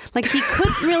arms. He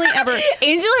couldn't really ever...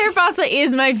 Angel hair pasta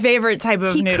is my favorite type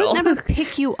of noodle. He could never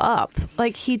pick you up.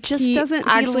 He just doesn't...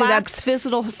 Actually, he lacks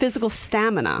physical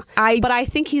stamina. But I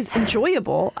think he's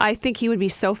enjoyable. I think he would be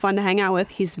so fun to hang out with.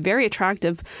 He's very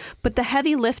attractive. But the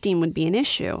heavy lifting would be an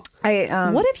issue.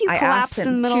 What if you collapsed in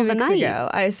the middle of the night? Ago,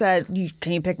 I said,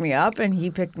 can you pick me up? And he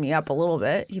picked me up a little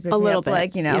bit. He picked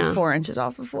me up 4 inches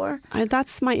off the floor.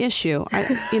 That's my issue, and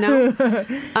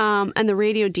the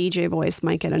radio DJ voice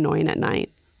might get annoying at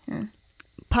night. Yeah.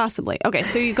 Possibly. Okay,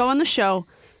 so you go on the show.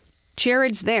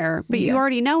 Jared's there, but you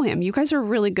already know him. You guys are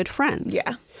really good friends.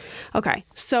 Yeah. Okay,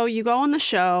 so you go on the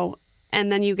show,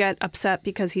 and then you get upset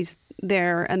because he's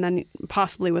there, and then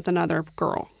possibly with another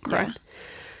girl, correct? Yeah.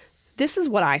 This is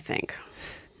what I think.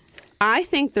 I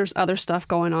think there's other stuff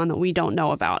going on that we don't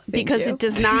know about because it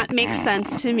does not make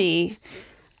sense to me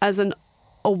as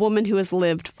a woman who has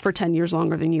lived for 10 years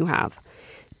longer than you have.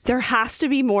 There has to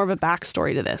be more of a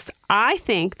backstory to this. I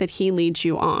think that he leads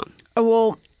you on.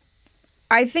 Well,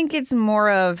 I think it's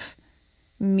more of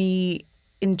me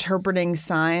interpreting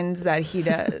signs that he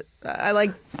does.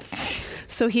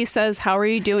 So he says, "How are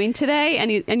you doing today?"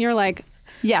 And you're like,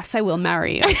 "Yes, I will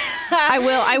marry you. I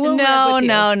will live with you."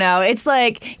 No. It's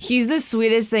he's the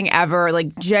sweetest thing ever.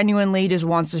 Genuinely just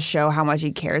wants to show how much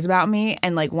he cares about me.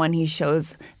 And when he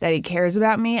shows that he cares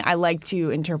about me, I like to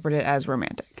interpret it as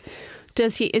romantic.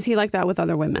 Is he like that with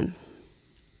other women?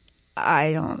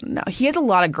 I don't know. He has a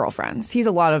lot of girlfriends. He has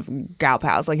a lot of gal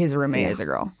pals. His roommate is a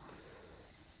girl.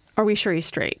 Are we sure he's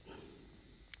straight?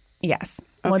 Yes.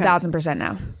 Okay. 1,000%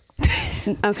 now.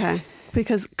 Okay.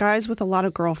 Because guys with a lot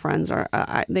of girlfriends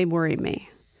they worry me.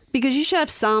 Because you should have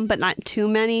some, but not too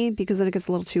many, because then it gets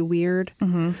a little too weird.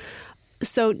 Mm-hmm.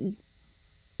 So,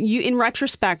 in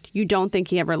retrospect, you don't think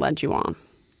he ever led you on?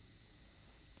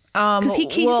 Because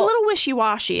he's a little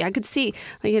wishy-washy. I could see,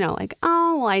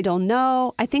 I don't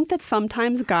know. I think that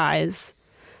sometimes guys,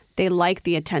 they like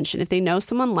the attention. If they know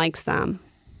someone likes them,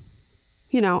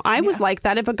 I was like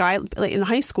that if a guy like, in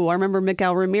high school, I remember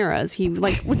Miguel Ramirez, he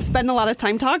like would spend a lot of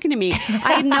time talking to me.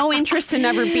 I had no interest in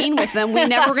ever being with them. We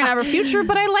never were going to have a future,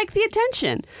 but I like the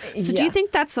attention. So do you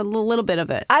think that's a little bit of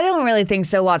it? I don't really think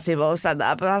so. Lots of people have said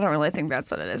that, but I don't really think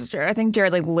that's what it is, Jared. I think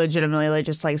Jared like legitimately like,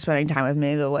 just like spending time with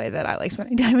me the way that I like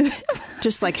spending time with him.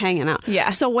 Just like hanging out.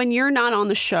 Yeah. So when you're not on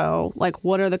the show, like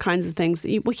what are the kinds of things?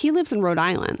 Well, he lives in Rhode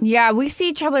Island. Yeah, we see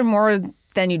each other more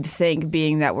than you'd think,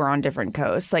 being that we're on different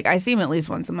coasts. Like I see him at least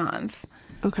once a month.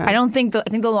 Okay. I think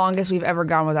the longest we've ever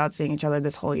gone without seeing each other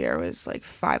this whole year was like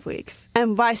 5 weeks.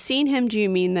 And by seeing him, do you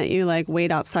mean that you like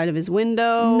wait outside of his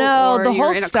window? No, or the you're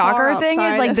whole in a stalker car thing is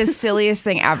outside like of the his- silliest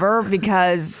thing ever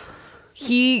because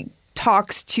he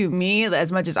talks to me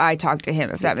as much as I talk to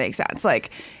him, if that makes sense. Like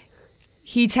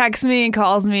he texts me and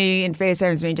calls me and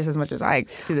FaceTimes me just as much as I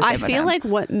do the same I with feel him. like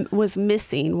what was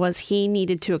missing was he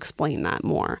needed to explain that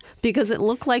more because it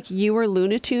looked like you were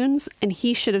Looney Tunes and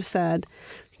he should have said,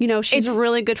 she's a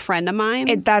really good friend of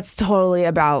mine. That's totally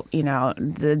about,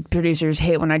 the producers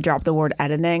hate when I drop the word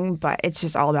editing, but it's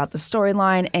just all about the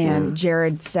storyline. And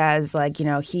Jared says, like,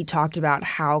 he talked about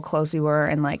how close we were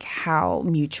and, like, how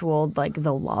mutual, like,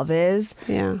 the love is.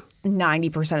 Yeah.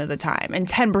 90% of the time. And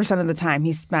 10% of the time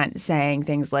he spent saying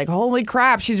things like, holy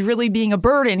crap, she's really being a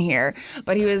burden here.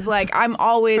 But he was like, I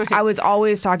was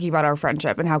always talking about our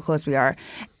friendship and how close we are.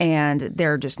 And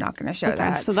they're just not going to show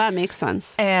that. So that makes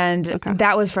sense. And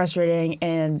that was frustrating.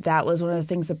 And that was one of the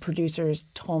things the producers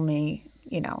told me.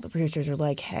 The producers were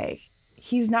like, hey,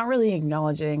 he's not really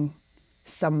acknowledging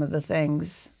some of the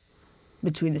things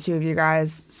between the two of you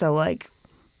guys. So, like,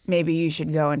 maybe you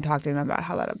should go and talk to him about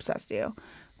how that obsessed you.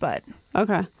 But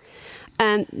okay.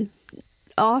 And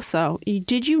also,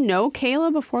 did you know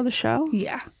Kayla before the show?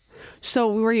 yeah.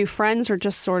 So were you friends or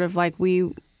just sort of like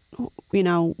you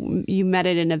met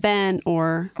at an event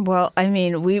or? Well, I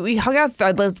mean, we hung out.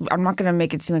 I'm not going to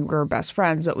make it seem like we were best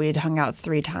friends, but we had hung out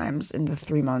 3 times in the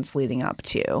 3 months leading up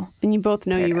to. And you both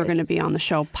know you were Paradise. going to be on the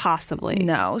show, possibly.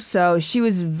 No. So she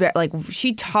was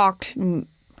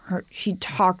she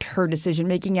talked her decision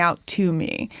making out to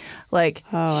me. Like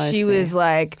she was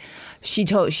like she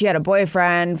had a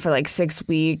boyfriend for like 6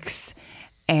 weeks,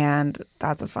 and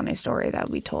that's a funny story that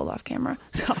we told off camera.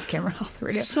 Off the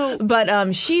radio.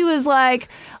 But she was like,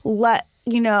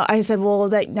 I said, well,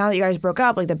 that now that you guys broke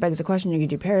up, like that begs the question, you could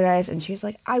do Paradise. And she was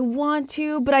like, I want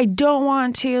to, but I don't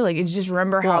want to. Like, it's just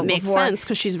remember how it makes sense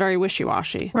because she's very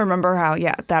wishy-washy. Remember how,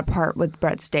 that part with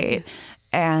Brett's date.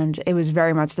 And it was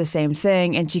very much the same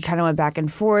thing. And she kind of went back and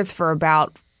forth for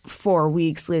about 4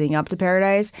 weeks leading up to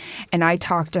Paradise. And I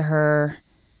talked to her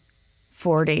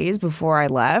 4 days before I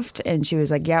left. And she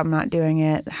was like, yeah, I'm not doing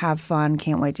it. Have fun.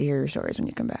 Can't wait to hear your stories when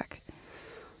you come back.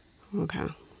 Okay.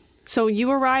 So you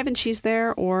arrive and she's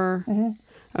there or?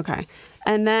 Mm-hmm. Okay.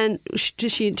 And then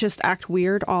did she just act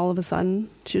weird all of a sudden?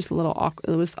 She was a little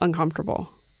awkward. It was uncomfortable.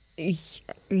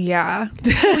 Yeah.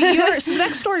 So the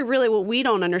next story, really, what we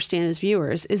don't understand as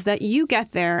viewers is that you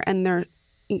get there and they're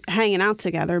hanging out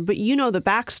together, but you know the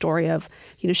backstory of,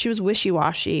 she was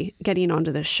wishy-washy getting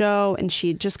onto the show and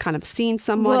she'd just kind of seen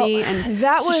somebody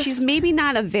so she's maybe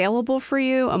not available for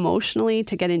you emotionally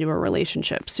to get into a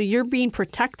relationship. So you're being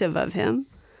protective of him.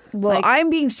 Well,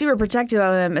 I'm being super protective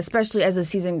of him, especially as the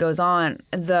season goes on.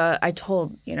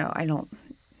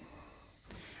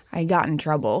 I got in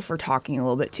trouble for talking a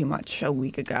little bit too much a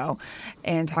week ago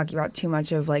and talking about too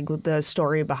much of like the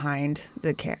story behind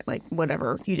the like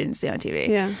whatever you didn't see on TV.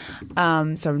 Yeah.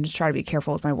 So I'm just trying to be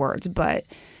careful with my words, but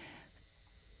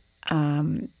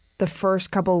the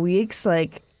first couple weeks,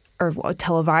 or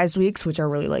televised weeks, which are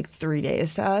really like 3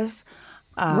 days to us.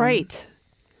 Right.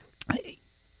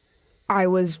 I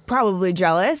was probably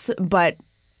jealous, but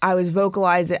I was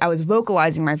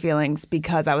vocalizing my feelings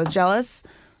because I was jealous.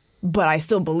 But I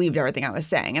still believed everything I was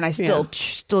saying. And I still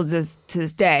to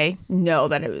this day know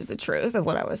that it was the truth of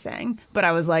what I was saying. But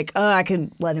I was like, I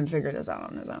can let him figure this out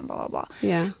on his own, blah, blah, blah.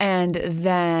 Yeah. And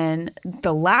then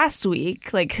the last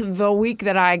week, like the week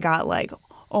that I got like,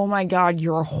 oh my God,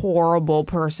 you're a horrible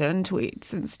person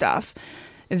tweets and stuff,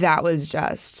 that was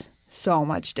just so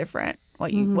much different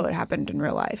what happened in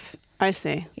real life. I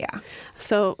see. Yeah.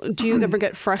 So do you ever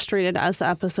get frustrated as the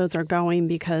episodes are going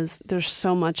because there's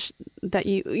so much that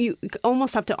you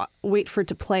almost have to wait for it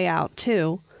to play out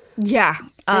too? Yeah.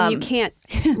 And you can't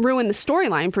ruin the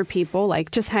storyline for people.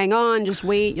 Like, just hang on, just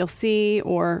wait, you'll see,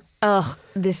 or...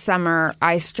 This summer,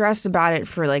 I stressed about it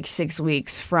for like 6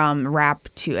 weeks from wrap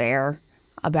to air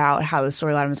about how the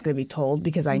storyline was going to be told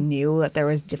because I knew that there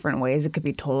was different ways it could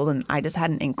be told, and I just had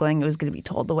an inkling it was going to be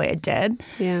told the way it did.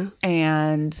 Yeah.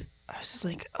 And I was just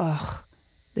like,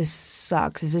 this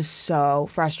sucks. This is so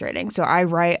frustrating. So I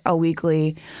write a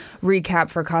weekly recap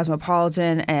for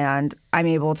Cosmopolitan, and I'm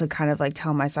able to kind of like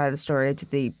tell my side of the story to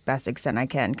the best extent I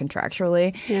can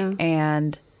contractually. Yeah.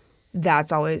 And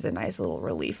that's always a nice little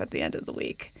relief at the end of the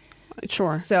week.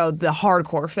 Sure. So the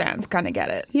hardcore fans kind of get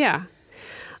it. Yeah.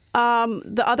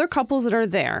 The other couples that are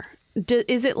there,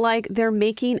 is it like they're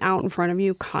making out in front of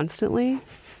you constantly?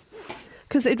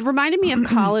 Because it reminded me of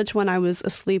college when I was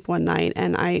asleep one night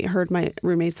and I heard my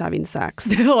roommates having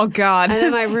sex. Oh, God. And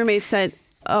then my roommate said,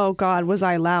 "Oh, God, was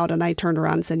I loud?" And I turned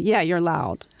around and said, "Yeah, you're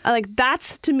loud." Like,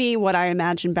 that's to me what I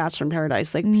imagine Bachelor in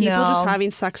Paradise. Like, people No. just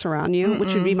having sex around you,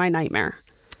 which would be my nightmare.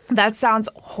 That sounds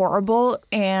horrible.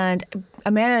 And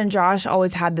Amanda and Josh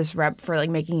always had this rep for like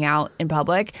making out in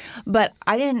public, but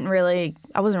I wasn't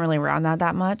really around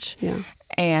that much. Yeah.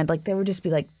 And like there would just be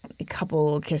like a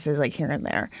couple kisses like here and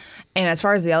there. And as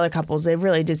far as the other couples, they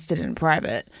really just did it in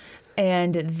private.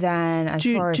 And then as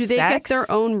far as do they sex, get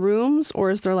their own rooms, or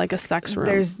is there like a sex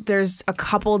room? There's a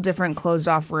couple different closed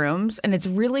off rooms, and it's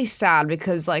really sad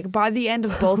because like by the end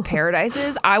of both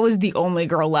paradises, I was the only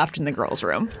girl left in the girls'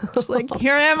 room. Just like,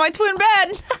 here I am, my twin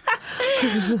bed.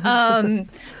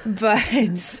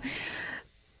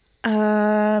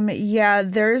 Yeah,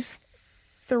 there's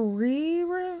 3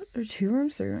 rooms or 2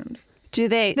 rooms, 3 rooms.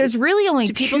 There's really only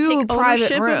do people 2 take private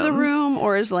ownership rooms. of the room,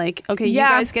 or is like, okay, you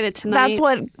guys get it tonight? That's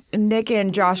what Nick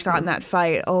and Josh got in that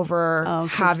fight over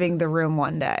 'cause- having the room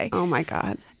one day. Oh my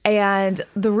God. And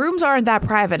the rooms aren't that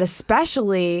private,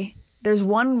 especially there's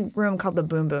one room called the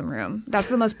Boom Boom Room. That's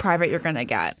the most private you're going to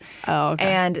get. Oh, okay.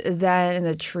 And then in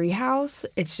the treehouse,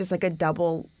 it's just like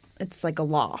it's like a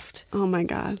loft. Oh my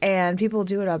God. And people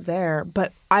do it up there,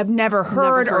 but I've never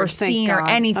heard or thank seen or God.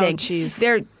 anything. Oh,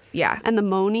 jeez. Yeah. And the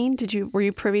moaning, were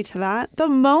you privy to that? The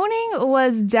moaning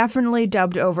was definitely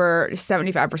dubbed over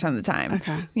 75% of the time.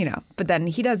 Okay. You know, but then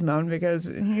he does moan because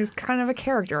he's kind of a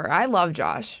character. I love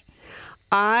Josh.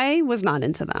 I was not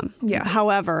into them. Yeah.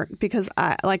 However, because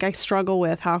I struggle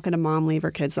with how can a mom leave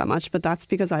her kids that much, but that's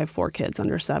because I have 4 kids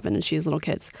under 7 and she has little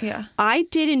kids. Yeah. I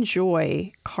did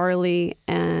enjoy Carly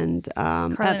and Carly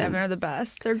and Evan, Evan are the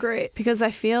best. They're great. because I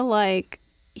feel like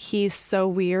he's so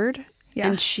weird Yeah.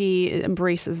 and she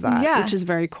embraces that, Yeah. which is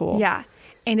very cool. Yeah.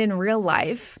 And in real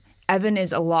life, Evan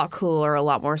is a lot cooler, a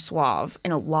lot more suave,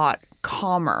 and a lot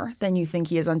calmer than you think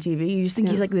he is on TV. You just think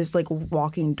he's like this like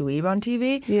walking dweeb on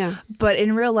TV. Yeah. But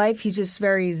in real life, he's just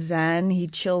very zen. He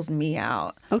chills me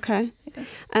out. Okay.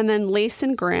 And then Lace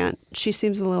and Grant, she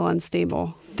seems a little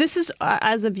unstable. This is,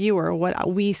 as a viewer,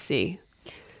 what we see.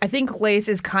 I think Lace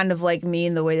is kind of like me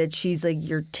in the way that she's like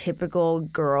your typical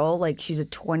girl. Like she's a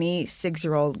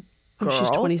 26-year-old girl. Oh,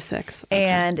 she's 26. Okay.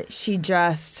 And she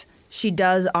does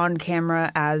on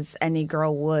camera as any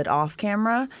girl would off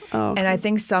camera. Oh, okay. And I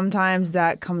think sometimes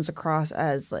that comes across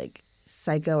as like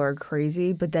psycho or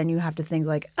crazy. But then you have to think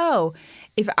like, oh,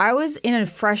 if I was in a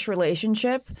fresh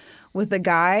relationship with a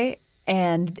guy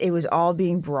and it was all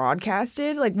being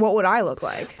broadcasted, like what would I look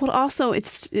like? Well, also,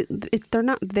 they're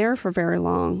not there for very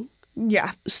long.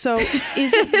 Yeah. So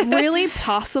is it really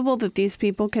possible that these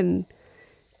people can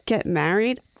get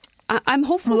married? I'm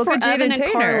hopeful Look for at Jada Evan and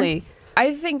Taylor. Carly.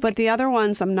 I think. But the other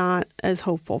ones I'm not as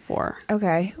hopeful for.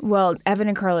 Okay. Well, Evan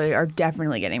and Carly are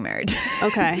definitely getting married.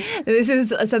 Okay. This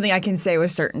is something I can say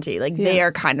with certainty. Like they Yeah.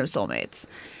 are kind of soulmates.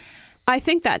 I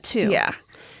think that too. Yeah.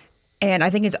 And I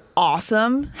think it's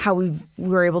awesome how we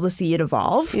were able to see it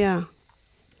evolve. Yeah.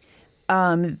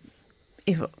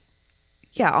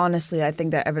 Honestly, I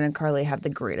think that Evan and Carly have the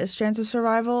greatest chance of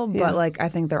survival. Yeah. But like, I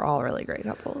think they're all really great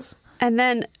couples. And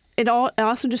then it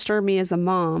also disturbed me as a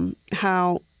mom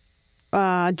how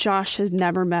Josh has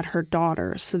never met her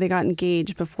daughters. So they got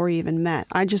engaged before he even met.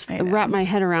 I just wrapped my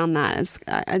head around that.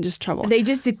 I just trouble. They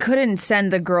just couldn't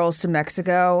send the girls to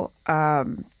Mexico.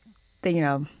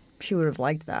 She would have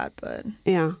liked that, but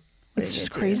Yeah. It's they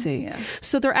just do. crazy. Yeah.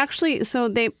 So they're actually,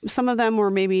 some of them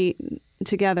were maybe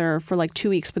together for like 2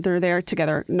 weeks, but they're there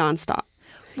together nonstop.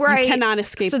 Right. You cannot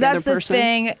escape So the other that's the person.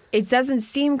 thing. It doesn't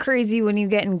seem crazy when you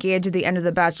get engaged at the end of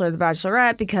The Bachelor or The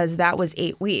Bachelorette because that was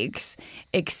 8 weeks,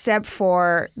 except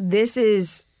for this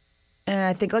is,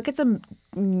 I think like it's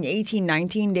 18,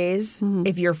 19 days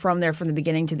if you're from there from the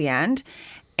beginning to the end.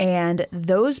 And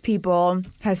those people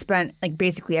have spent like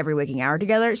basically every waking hour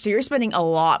together. So you're spending a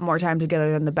lot more time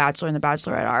together than The Bachelor and The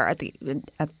Bachelorette are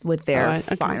with their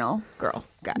okay. final girl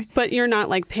guy. But you're not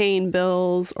like paying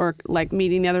bills or like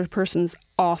meeting the other person's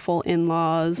awful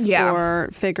in-laws Yeah. or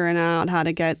figuring out how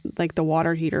to get like the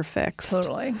water heater fixed.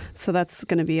 Totally. So that's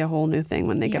going to be a whole new thing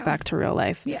when they get Yeah. back to real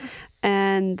life. Yeah.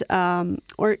 And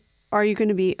or are you going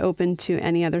to be open to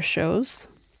any other shows?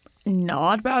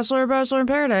 not Bachelor in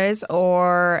Paradise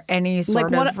or any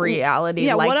sort of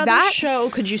reality like what other that. show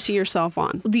could you see yourself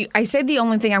on? I say the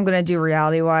only thing I'm going to do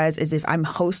reality-wise is if I'm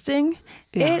hosting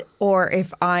it or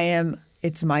if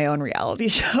it's my own reality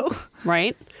show.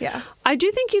 Right? Yeah. I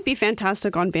do think you'd be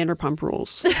fantastic on Vanderpump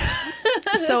Rules.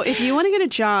 So if you want to get a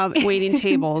job waiting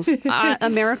tables,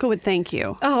 America would thank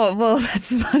you. Oh, well,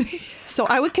 that's funny. So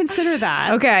I would consider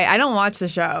that. Okay, I don't watch the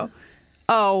show.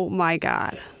 Oh, my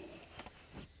God.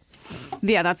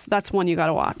 Yeah, that's one you got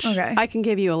to watch. Okay. I can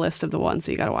give you a list of the ones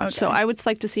that you got to watch. Okay. So I would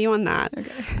like to see you on that.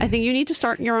 Okay. I think you need to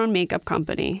start your own makeup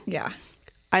company. Yeah.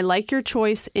 I like your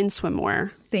choice in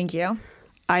swimwear. Thank you.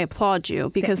 I applaud you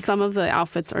because Thanks. some of the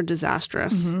outfits are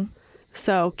disastrous. Mm-hmm.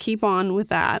 So keep on with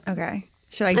that. Okay.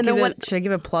 Should I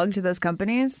give a plug to those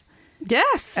companies?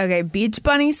 Yes. Okay, Beach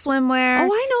Bunny Swimwear.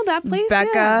 Oh, I know that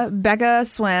place. Becca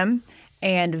Swim,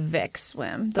 and Vic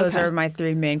Swim. Those Okay. are my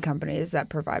three main companies that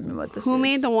provide me with the Who suits.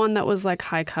 made the one that was like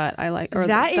high cut? I like or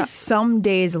That is Some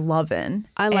Days Lovin'.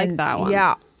 I like that one.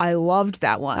 Yeah, I loved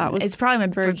that one. That was it's probably my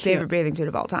very favorite cute. bathing suit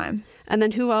of all time. And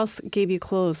then who else gave you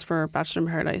clothes for Bachelor in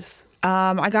Paradise?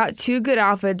 I got 2 good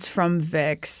outfits from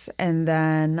Vic's, and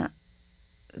then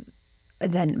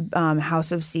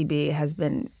House of CB has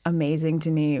been amazing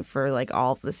to me for like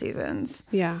all of the seasons.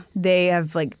 Yeah. They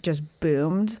have like just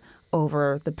boomed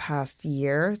over the past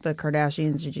year. The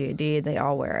Kardashians, the GD, they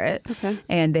all wear it. Okay.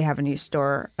 And they have a new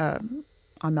store on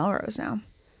Melrose now.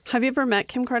 Have you ever met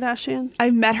Kim Kardashian? I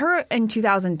met her in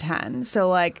 2010, so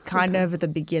like kind of at the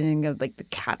beginning of like the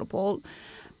catapult.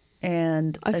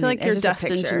 And I feel like it's you're just a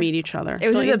destined to picture. meet each other. It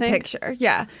was don't just you a think? picture.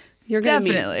 Yeah. You're gonna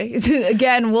meet. Definitely.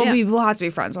 Again, we'll have to be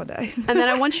friends one day. And then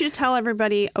I want you to tell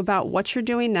everybody about what you're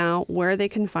doing now, where they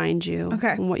can find you,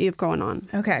 Okay. and what you have going on.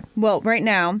 Okay. Well, right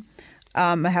now,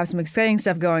 I have some exciting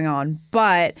stuff going on,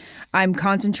 but I'm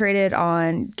concentrated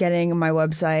on getting my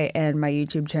website and my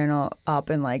YouTube channel up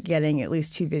and like getting at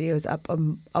least 2 videos up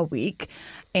a week.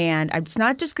 And it's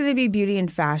not just going to be beauty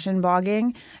and fashion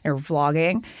blogging or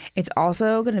vlogging. It's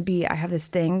also going to be, I have this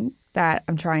thing that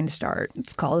I'm trying to start.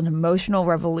 It's called an emotional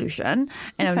revolution.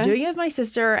 And I'm Okay. doing it with my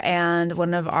sister and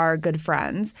one of our good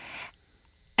friends.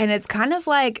 And it's kind of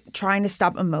like trying to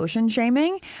stop emotion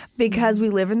shaming because we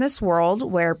live in this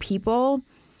world where people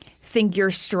think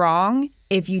you're strong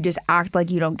if you just act like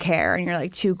you don't care and you're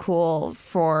like too cool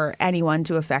for anyone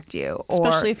to affect you.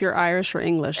 Especially if you're Irish or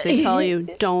English. They tell you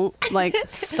don't like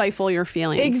stifle your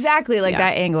feelings. Exactly, like Yeah.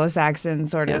 that Anglo-Saxon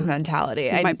sort of mentality.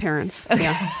 My parents.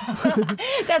 Yeah.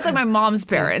 That's like my mom's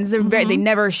parents. They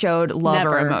never showed love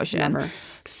or Never, emotion. never.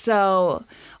 So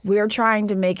we're trying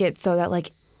to make it so that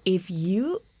like if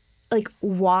you like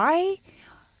why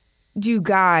do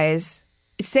guys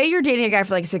say you're dating a guy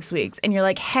for like 6 weeks and you're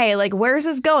like, hey, like, where's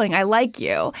this going? I like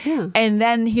you. Yeah. And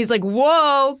then he's like,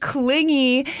 whoa,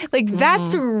 clingy. Like,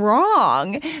 that's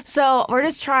wrong. So we're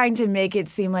just trying to make it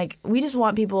seem like we just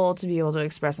want people to be able to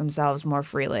express themselves more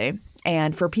freely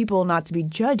and for people not to be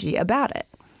judgy about it.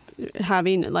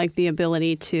 Having like the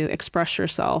ability to express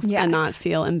yourself Yes. and not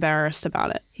feel embarrassed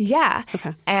about it. Yeah.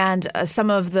 Okay. And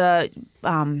some of the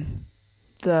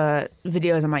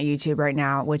videos on my YouTube right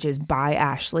now, which is by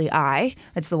Ashley I,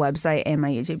 that's the website and my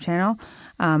YouTube channel,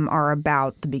 are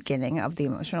about the beginning of the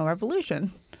emotional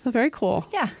revolution. Oh, very cool.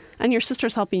 Yeah. And your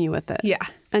sister's helping you with it. Yeah.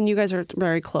 And you guys are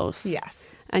very close.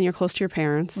 Yes. And you're close to your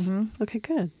parents. Okay,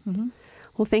 good.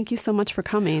 Well, thank you so much for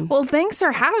coming. Well, thanks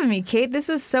for having me, Kate. This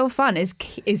was so fun. Is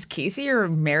Casey your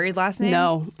married last name?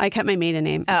 No, I kept my maiden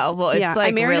name. Oh, well, it's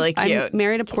like really cute. I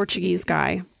married a Portuguese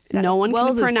guy. No one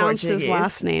Wells can is pronounce his Portuguese.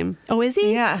 last name. Oh, is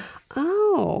he? Yeah.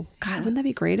 Oh, God, wouldn't that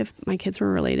be great if my kids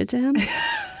were related to him?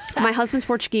 My husband's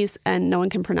Portuguese and no one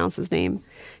can pronounce his name.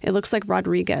 It looks like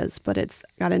Rodriguez, but it's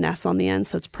got an S on the end,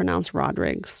 so it's pronounced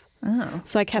Rodrigues. Oh.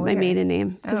 So I kept my Okay. maiden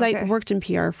name because Okay. I worked in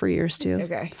PR for years too.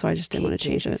 Okay. So I just didn't want to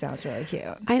change Casey it. sounds really cute.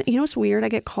 You know what's weird? I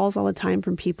get calls all the time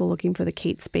from people looking for the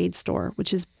Kate Spade store,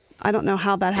 which is, I don't know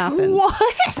how that happens.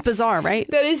 What? It's bizarre, right?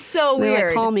 That is so They weird.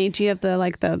 like call me, do you have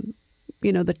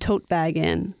the tote bag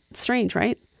in? It's strange,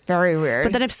 right? Very weird.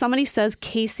 But then if somebody says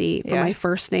Casey for Yeah. my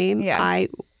first name, Yeah. I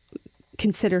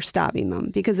consider stabbing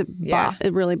them because it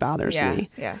really bothers Yeah, me.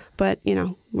 yeah. But,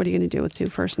 what are you going to do with 2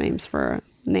 first names for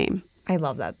a name? I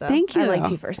love that, though. Thank you. I like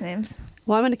 2 first names.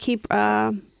 Well, I'm going to keep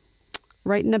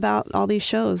writing about all these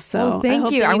shows. So Well, I thank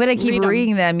hope you. that I'm going to keep read 'em.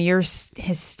 reading them. You're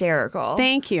hysterical.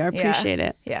 Thank you. I appreciate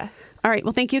it. Yeah. All right.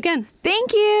 Well, thank you again.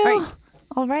 Thank you. All right.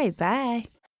 All right. Bye.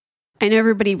 I know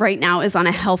everybody right now is on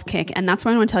a health kick, and that's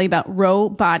why I want to tell you about Row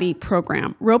Body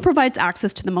Program. Row provides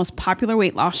access to the most popular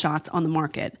weight loss shots on the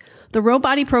market. The Row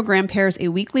Body Program pairs a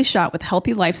weekly shot with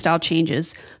healthy lifestyle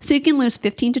changes so you can lose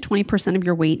 15 to 20% of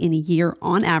your weight in a year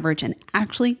on average and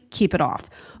actually keep it off.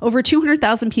 Over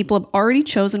 200,000 people have already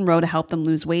chosen Row to help them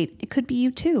lose weight. It could be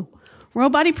you too. Row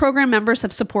Body Program members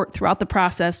have support throughout the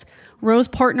process. Row's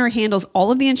partner handles all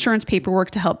of the insurance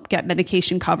paperwork to help get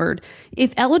medication covered.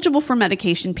 If eligible for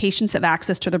medication, patients have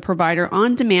access to their provider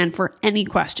on demand for any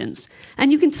questions. And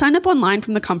you can sign up online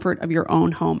from the comfort of your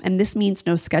own home. And this means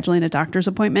no scheduling a doctor's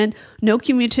appointment, no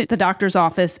commute to the doctor's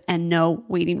office, and no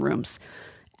waiting rooms.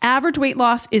 Average weight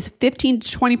loss is 15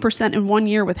 to 20% in 1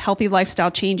 year with healthy lifestyle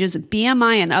changes.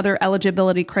 BMI and other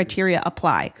eligibility criteria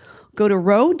apply. Go to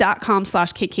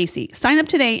row.com/KKC. Sign up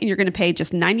today and you're going to pay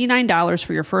just $99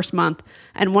 for your first month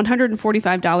and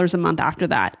 $145 a month after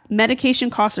that. Medication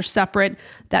costs are separate.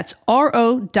 That's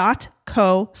ro.co/KKC.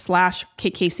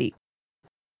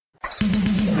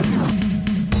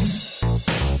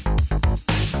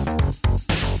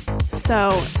 So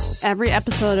every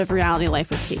episode of Reality Life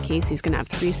with Kate Casey is going to have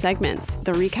 3 segments.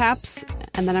 The recaps,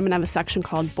 and then I'm going to have a section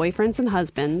called Boyfriends and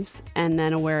Husbands, and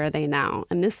then a Where Are They Now?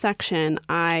 And this section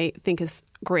I think is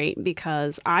great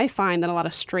because I find that a lot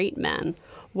of straight men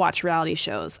watch reality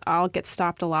shows. I'll get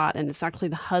stopped a lot, and it's actually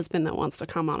the husband that wants to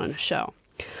come on a show.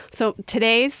 So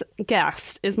today's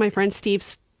guest is my friend Steve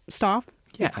Stauff.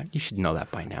 Yeah, you should know that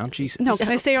by now. Jesus. No, can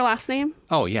I say your last name?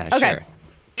 Oh, yeah, Okay. sure.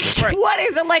 What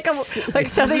is it like? Like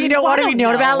something you don't want to be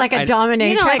known about, like a dominatrix?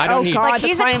 You know, like, I don't need- like the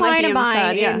he's a client might client be of mine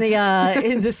upset,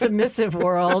 in the submissive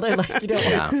world, and like you know.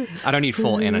 Yeah, I don't need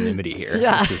full anonymity here.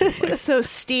 Yeah. This isn't like- So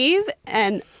Steve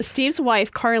and Steve's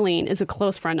wife, Carlene, is a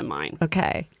close friend of mine.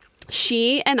 Okay.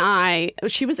 She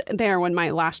was there when my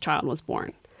last child was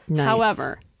born. Nice.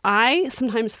 However, I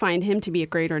sometimes find him to be a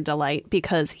greater delight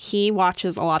because he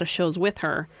watches a lot of shows with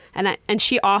her, and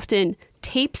she often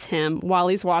tapes him while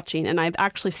he's watching, and I've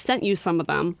actually sent you some of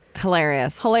them.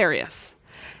 Hilarious.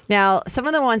 Now, some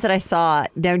of the ones that I saw.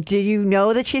 Now, do you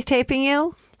know that she's taping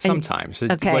you? Sometimes.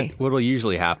 Okay. What will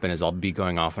usually happen is I'll be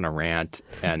going off on a rant,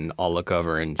 and I'll look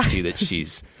over and see that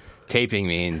she's taping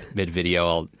me in mid-video.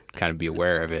 I'll kind of be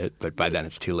aware of it, but by then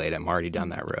it's too late. I'm already down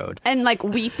that road. And like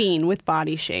weeping with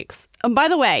body shakes. And by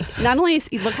the way, not only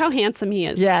look how handsome he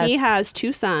is. Yes. He has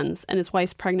 2 sons, and his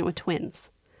wife's pregnant with twins.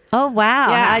 Oh wow!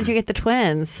 Yeah. How did you get the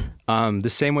twins? The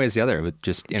same way as the other, with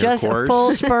just intercourse. Just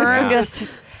full sperm, Yeah.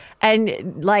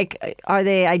 and like, are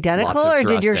they identical, Lots of or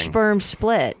did your thrusting. sperm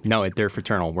split? No, they're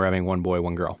fraternal. We're having 1 boy,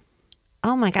 1 girl.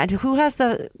 Oh my God! Who has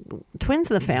the twins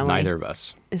in the family? Neither of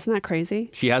us. Isn't that crazy?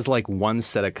 She has like 1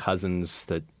 set of cousins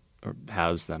that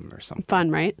house them or something.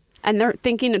 Fun, right? And they're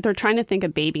trying to think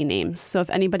of baby names. So if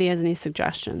anybody has any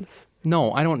suggestions.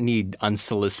 No, I don't need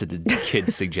unsolicited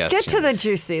kid suggestions. Get to the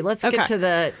juicy. Let's Okay.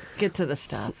 get to the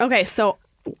stuff. Okay, so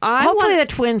Hopefully, the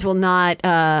twins will not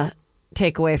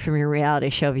take away from your reality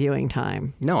show viewing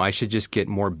time. No, I should just get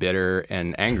more bitter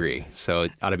and angry. So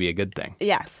it ought to be a good thing.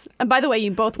 Yes. And by the way,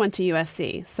 you both went to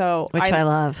USC. So Which I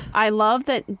love. I love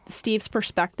that Steve's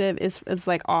perspective is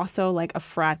like also like a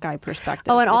frat guy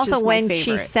perspective. Oh, and which also is my when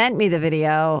she favorite. sent me the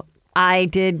video, I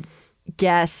did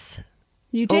guess.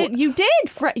 You did.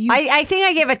 I think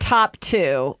I gave a top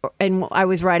 2, and I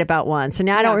was right about 1. So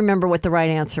now I don't Yeah. remember what the right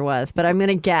answer was, but I'm going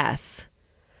to guess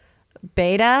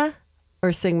Beta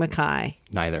or Sigma Chi?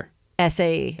 Neither.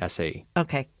 SAE. SAE.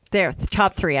 Okay, there, the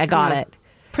top 3. I got Yeah. it.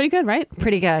 Pretty good, right?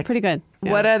 Pretty good. Pretty good.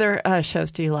 Yeah. What other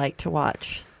shows do you like to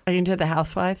watch? Are you into The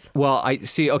Housewives? Well, I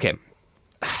see. Okay.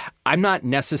 I'm not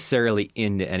necessarily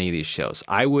into any of these shows.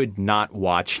 I would not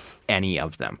watch any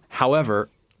of them. However,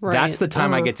 Right. that's the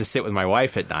time I get to sit with my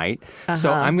wife at night.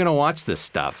 So I'm going to watch this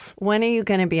stuff. When are you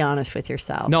going to be honest with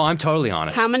yourself? No, I'm totally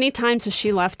honest. How many times has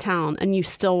she left town and you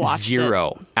still watched it?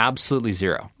 0. Absolutely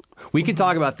 0. We can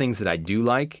talk about things that I do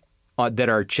like that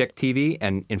are chick TV.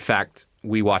 And in fact,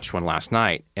 we watched one last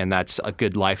night, and that's a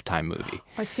good Lifetime movie.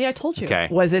 See, I told you. Okay.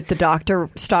 Was it The Doctor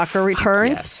Stalker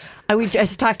Returns? yes. We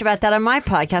just talked about that on my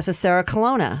podcast with Sarah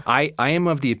Colonna. I am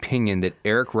of the opinion that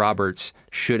Eric Roberts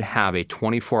should have a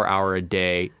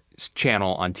 24-hour-a-day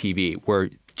channel on TV where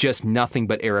just nothing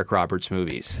but Eric Roberts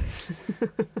movies.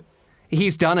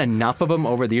 He's done enough of them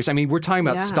over the years. I mean, we're talking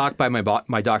about Yeah. Stalked by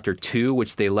My Doctor 2,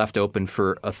 which they left open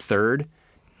for a third,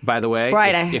 by the way.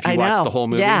 Right, if you I watch know. the whole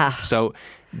movie. Yeah. So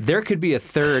there could be a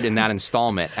third in that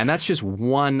installment, and that's just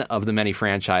one of the many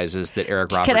franchises that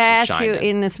Eric Roberts Could I has ask shined you, in.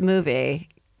 in this movie,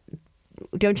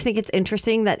 don't you think it's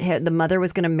interesting that the mother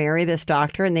was going to marry this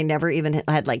doctor and they never even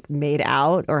had like made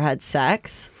out or had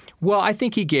sex? Well, I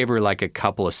think he gave her like a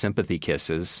couple of sympathy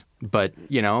kisses, but,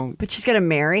 you know, But she's going to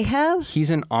marry him?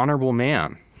 he's an honorable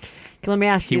man. Let me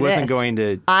ask you He this. wasn't going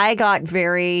to. I got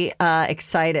very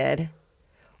excited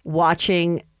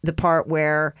watching the part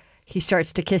where he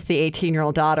starts to kiss the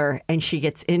 18-year-old daughter and she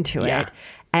gets into Yeah. it.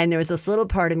 And there was this little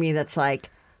part of me that's like,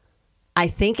 I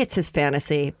think it's his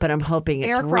fantasy, but I'm hoping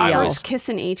it's Eric real. Roberts kiss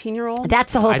an 18-year-old.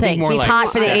 That's the whole I think thing. more He's like hot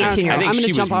for the 17. 18-year-old. I think I'm gonna she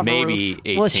was jump off a maybe roof.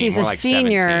 18. Well, she's more a like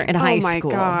senior 17. in high Oh my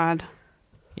school. god.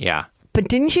 Yeah. But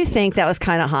didn't you think that was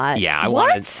kind of hot? Yeah. I What?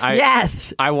 wanted.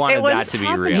 Yes. I wanted It was that to be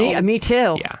happening. real. Me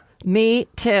too. Yeah. Me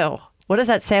too. What does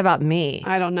that say about me?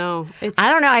 I don't know. It's,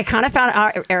 I don't know. I kind of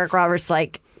found Eric Roberts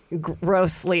like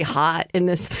grossly hot in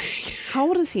this thing. how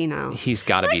old is he now? He's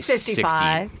got to be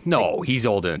 55. 60. No, he's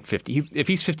older than 50. If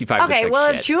he's 55, Okay, looks well,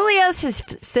 like if shit. Julia's his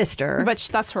sister, But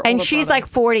that's her and older she's brother. like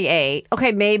 48.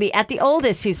 Okay, maybe at the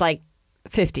oldest he's like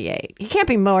 58. He can't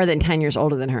be more than 10 years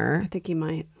older than her. I think he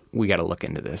might. We got to look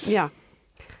into this. Yeah.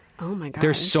 Oh my god.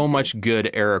 There's so much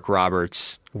good Eric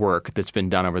Roberts work that's been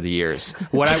done over the years.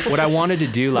 What I wanted to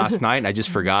do last night, and I just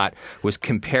forgot, was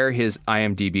compare his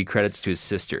IMDb credits to his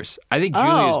sisters. I think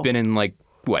Julia's been in like,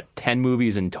 what, 10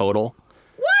 movies in total?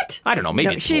 What? I don't know. Maybe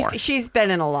No, it's more. she's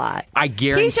been in a lot. I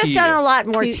guarantee He's just done you, a lot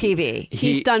more He- TV.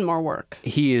 He's done more work.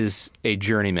 He is a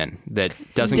journeyman that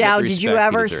doesn't Now, get the did you respect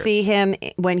he ever deserves. see him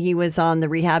when he was on the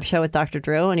rehab show with Dr.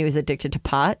 Drew and he was addicted to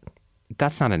pot?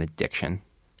 That's not an addiction.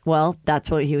 Well,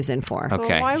 that's what he was in for.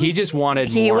 Okay. why He was just wanted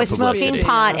He more was publicity. smoking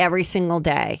pot every single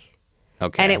day,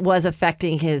 Okay. and it was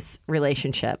affecting his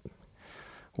relationship.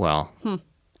 Well,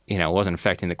 you know, it wasn't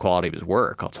affecting the quality of his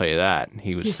work. I'll tell you that.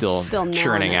 He was He's still nailing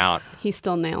churning it. out, He's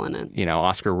still nailing it. you know,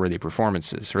 Oscar-worthy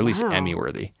performances, or at least Wow.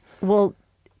 Emmy-worthy. Well,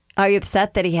 are you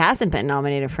upset that he hasn't been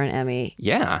nominated for an Emmy?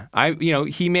 Yeah,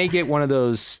 he may get one of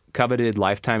those coveted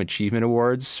Lifetime Achievement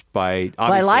Awards by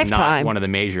obviously Lifetime. not one of the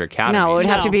major academies. No, it would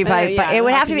have to be No, by. yeah, it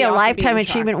would have to be a off the Lifetime beaten track.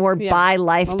 Achievement Award Yeah. by A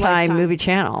Lifetime Lifetime. Movie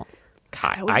Channel.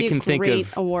 That would I be a can think great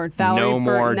of award. Valerie no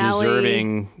more Bertinelli.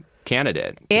 deserving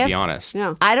candidate, to If- be honest.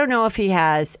 Yeah. I don't know if he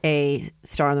has a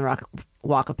star on the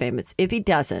Walk of Fame. If he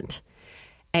doesn't,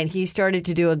 and he started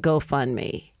to do a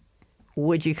GoFundMe,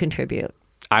 would you contribute?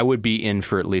 I would be in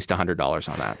for at least $100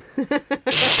 on that.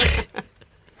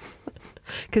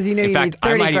 Because you know In you fact, need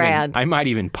 30 I grand. might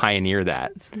even pioneer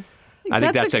that. I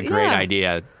think That's that's a great yeah.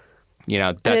 idea. You know,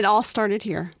 And that's it all started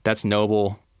here. that's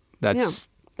noble. That's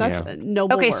That's you know,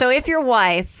 noble. Okay, work. so if your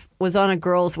wife was on a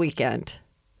girls' weekend,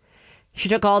 she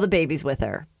took all the babies with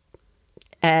her,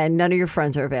 and none of your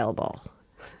friends are available,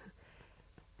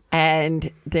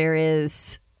 and there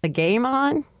is a game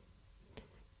on,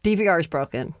 DVR is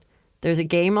broken, there's a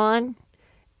game on,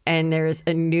 and there's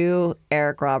a new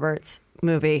Eric Roberts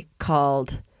movie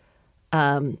called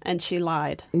and she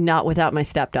lied. Not Without My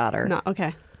Stepdaughter, No,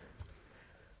 okay.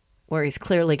 where he's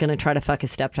clearly going to try to fuck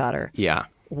his stepdaughter. yeah.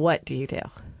 What do you do?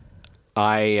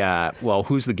 Well,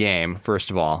 who's the game? First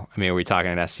of all, I mean, are we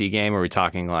talking an SC game, or are we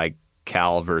talking like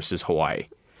Cal versus Hawaii?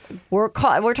 We're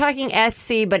talking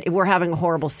SC, but we're having a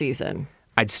horrible season.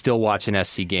 I'd still watch an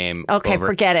SC game. Okay, over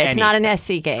forget it. It's not an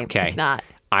anything. SC game. Okay, It's not.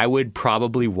 I would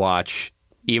probably watch,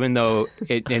 even though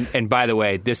it. And by the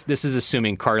way, this is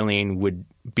assuming Carlene would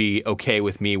be okay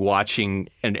with me watching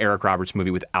an Eric Roberts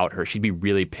movie without her. She'd be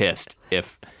really pissed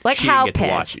if Like she how didn't get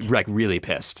to watch. pissed? Like really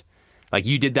pissed. Like,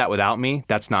 you did that without me.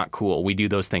 That's not cool. We do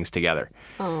those things together.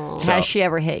 So, Has she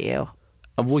ever hit you?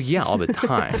 well, yeah, all the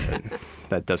time. But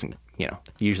that doesn't,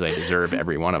 usually I deserve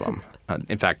every one of them.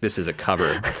 In fact, this is a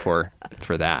cover for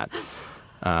that.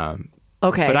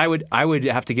 Okay. But I would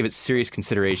have to give it serious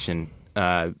consideration.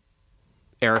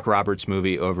 Eric Roberts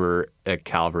movie over a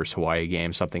Cal versus Hawaii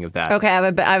game, something of that. Okay, I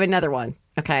have another one.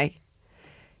 Okay.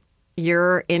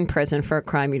 You're in prison for a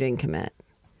crime you didn't commit.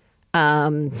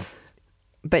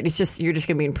 But you're just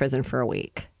going to be in prison for a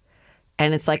week.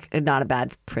 And it's like not a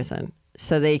bad prison.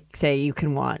 So they say you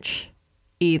can watch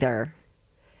either.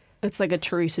 It's like a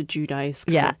Teresa Giudice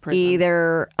kind Yeah, of prison.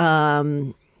 either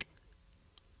all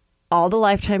the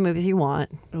Lifetime movies you want,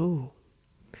 Ooh.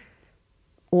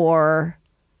 or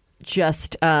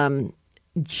just The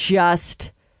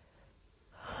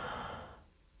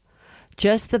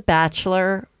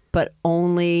Bachelor, but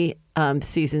only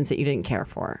seasons that you didn't care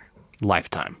for.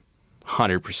 Lifetime,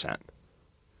 100%.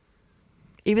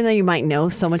 Even though you might know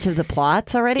so much of the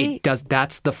plots already. It does.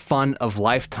 That's the fun of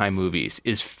Lifetime movies,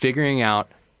 is figuring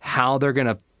out how they're going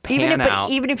to pan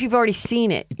out. Even if you've already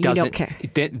seen it, you don't care.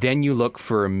 Then you look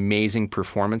for amazing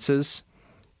performances,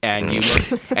 and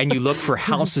you look for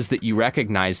houses that you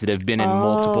recognize that have been in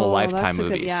multiple Lifetime that's a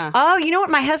good- movies. yeah. Oh, you know what?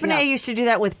 My husband and I used to do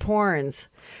that with porns.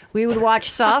 We would watch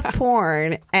soft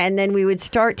porn, and then we would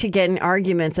start to get in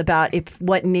arguments about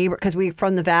what neighbor, because we're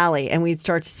from the valley, and we'd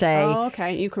start to say, Oh,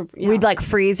 okay. You could. Yeah. we'd like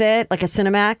freeze it like a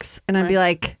Cinemax, and I'd be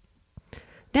like,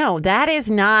 No, that is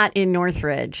not in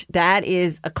Northridge. That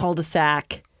is a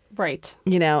cul-de-sac, Right.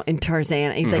 in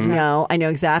Tarzana. He's like, no, I know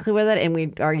exactly where that, and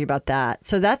we argue about that.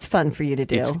 So that's fun for you to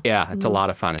do. It's a lot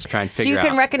of fun. It's trying to So figure you out.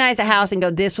 can recognize a house and go,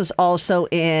 this was also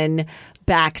in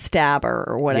Backstabber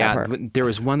or whatever. Yeah, there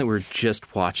was one that we were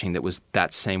just watching that was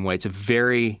that same way. It's a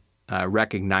very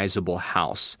recognizable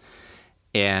house,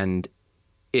 and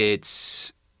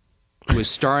it was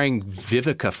starring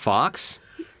Vivica Fox.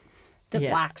 The Yeah.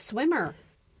 Black Swimmer.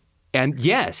 And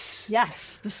yes,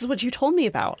 Yes. This is what you told me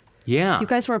about. yeah. You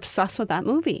guys were obsessed with that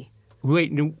movie.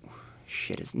 Wait, no,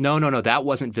 no. That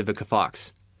wasn't Vivica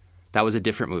Fox. That was a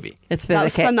different movie. It's That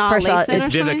was Vivica. Sanaa First of all, Lathan it's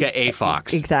or something? Vivica A.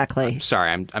 Fox. exactly. Sorry,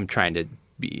 I'm trying to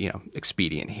be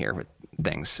expedient here with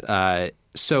things.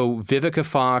 So Vivica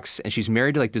Fox, and she's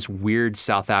married to like this weird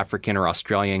South African or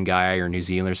Australian guy or New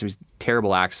Zealander, some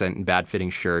terrible accent and bad fitting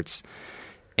shirts,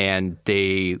 and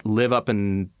they live up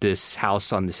in this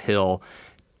house on this hill,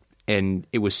 and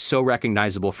it was so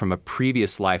recognizable from a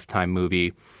previous Lifetime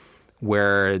movie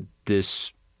where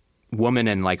this woman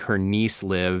and like her niece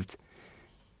lived.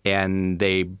 And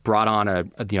they brought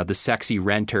on the sexy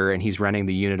renter, and he's renting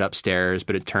the unit upstairs.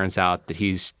 But it turns out that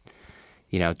he's,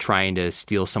 trying to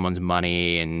steal someone's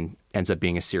money and ends up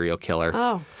being a serial killer.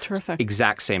 Oh, terrific.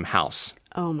 Exact same house.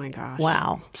 Oh, my gosh.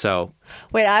 Wow. So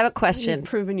Wait, I have a question. You've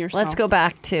proven yourself. Let's go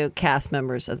back to cast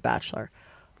members of The Bachelor.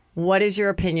 What is your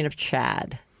opinion of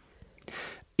Chad?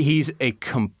 he's a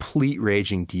complete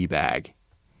raging D-bag.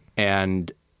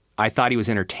 And I thought he was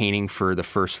entertaining for the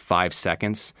first 5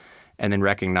 seconds and then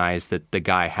recognized that the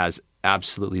guy has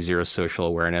absolutely zero social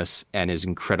awareness and is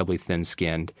incredibly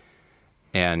thin-skinned.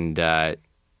 And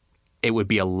it would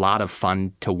be a lot of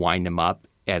fun to wind him up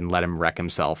and let him wreck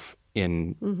himself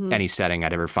in any setting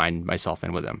I'd ever find myself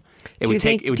in with him. It would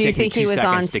take me 2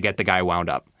 seconds to get the guy wound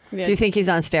up. Do you think he's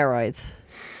on steroids?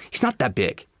 He's not that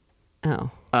big. Oh.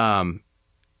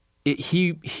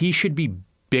 He should be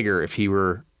bigger if he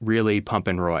were really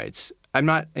pumping roids. I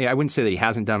wouldn't say that he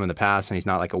hasn't done them in the past and he's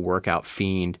not like a workout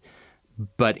fiend,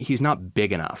 but he's not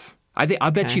big enough. I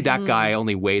bet you that guy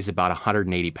only weighs about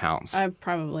 180 pounds.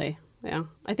 Probably, yeah.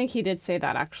 I think he did say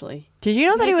that actually. Did you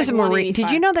know that he was like a Marine? Did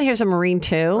you know that he was a Marine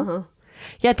too? Uh-huh.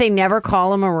 Yet they never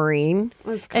call him a Marine.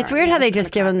 It's weird how they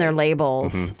just give him their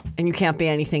labels, and you can't be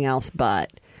anything else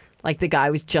but. Like the guy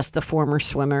was just the former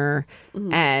swimmer,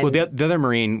 and well, the other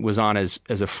Marine was on as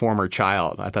a former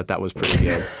child. I thought that was pretty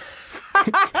good.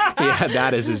 He had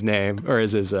that as his name or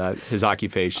as his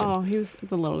occupation. Oh, he was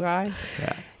the little guy.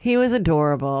 Yeah. he was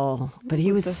adorable, but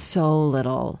he was so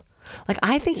little. Like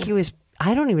I think he was.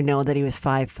 I don't even know that he was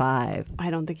 5'5". I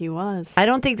don't think he was. I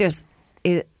don't think there's.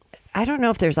 I don't know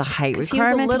if there's a height 'Cause he was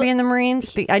a requirement to little- be in the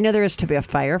Marines. I know there is to be a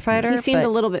firefighter. He seemed but a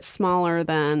little bit smaller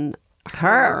than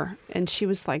her, and she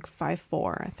was like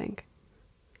 5'4", I think.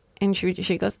 And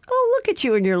she goes, "Oh, look at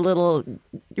you and your little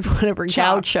whatever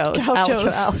gauchos.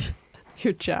 Gauchos.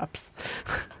 Your chaps.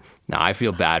 No, I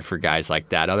feel bad for guys like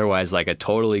that. Otherwise, like a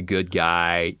totally good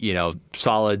guy,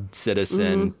 solid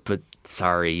citizen, but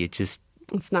sorry, It's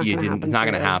not going to happen. It's not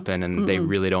going to for you. happen, and they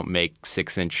really don't make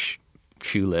 6-inch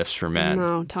shoe lifts for men.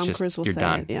 No, It's Tom just, Cruise will you're say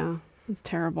done. it. Yeah, it's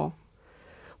terrible.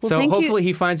 Well, So thank hopefully you.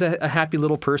 he finds a happy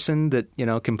little person that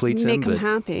completes Make him. him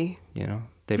happy.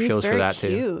 Dave He's feels for very that too.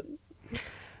 cute.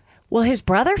 Well, his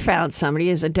brother found somebody.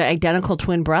 His identical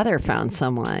twin brother found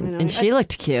someone, know. and she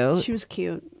looked cute. She was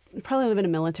cute. He probably live in a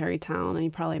military town, and he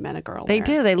probably met a girl They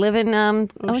there. do. They live in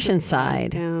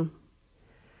Oceanside. Yeah.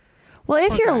 Well, if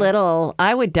Poor you're guy. little,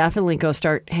 I would definitely go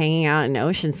start hanging out in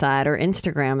Oceanside or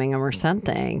Instagramming them or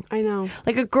something. I know.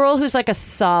 Like a girl who's like a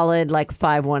solid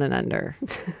 5'1" and under.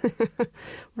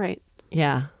 Right.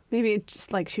 Yeah. Maybe it's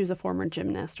just like she was a former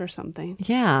gymnast or something.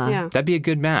 Yeah. Yeah. That'd be a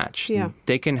good match. Yeah.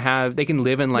 They can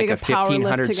live in like They a could power lift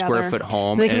 1,500 square together. foot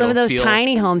home. They and can live in it'll those feel-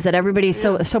 tiny homes that everybody's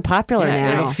so popular Yeah, and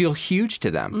now. it'll feel huge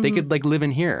to them. They could live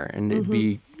in here, and it'd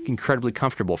be incredibly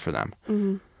comfortable for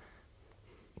them.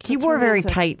 He That's wore very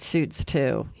romantic. tight suits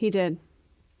too. He did.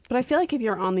 But I feel like if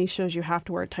you're on these shows, you have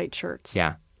to wear tight shirts.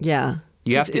 Yeah. Yeah.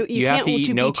 You have to You have can't to eat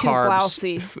be no too carbs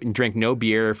blousy. and drink no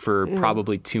beer for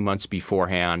probably 2 months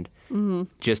beforehand.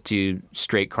 Just do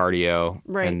straight cardio,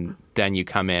 Right. and then you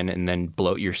come in and then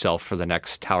bloat yourself for the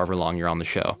next however long you're on the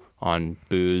show on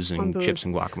booze and On booze. chips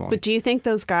and guacamole. But do you think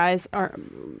those guys are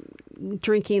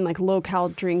drinking like low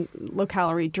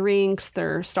calorie drinks?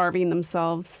 They're starving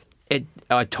themselves. It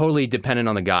totally dependent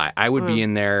on the guy. I would be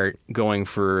in there going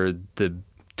for the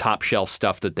top shelf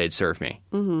stuff that they'd serve me.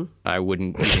 I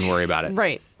wouldn't even worry about it.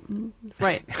 Right.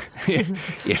 Right.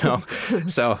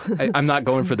 So I'm not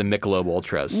going for the Michelob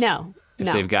Ultras. No. If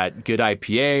no. they've got good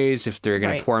IPAs, if they're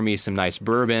going Right. to pour me some nice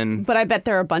bourbon. But I bet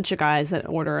there are a bunch of guys that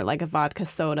order like a vodka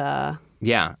soda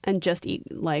Yeah. and just eat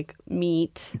like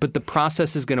meat. But the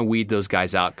process is going to weed those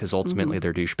guys out because ultimately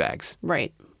they're douchebags.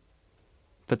 Right.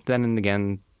 But then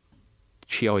again,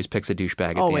 she always picks a douchebag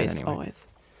at the end anyway. Always.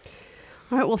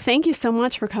 All right. Well, thank you so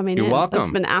much for coming in. You're welcome. It's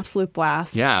been an absolute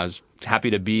blast. Yeah, I was happy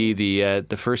to be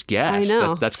the first guest. I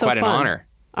know. That's So quite an fun. honor.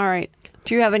 All right.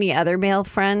 Do you have any other male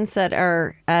friends that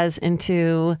are as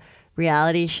into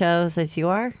reality shows as you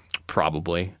are?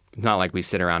 Probably. It's not like we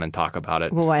sit around and talk about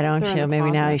it. Well, why don't They're in you? the Maybe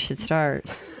now closet. you should start.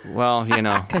 Well,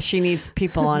 Because she needs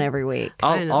people on every week.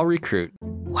 I'll recruit.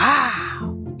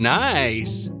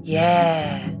 Nice.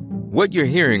 Yeah. What you're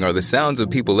hearing are the sounds of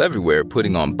people everywhere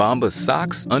putting on Bombas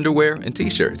socks, underwear, and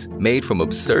T-shirts made from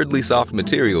absurdly soft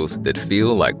materials that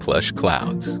feel like plush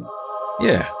clouds.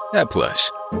 Yeah, that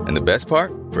plush. And the best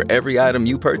part? For every item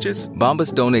you purchase,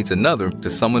 Bombas donates another to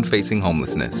someone facing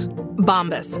homelessness.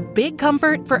 Bombas. Big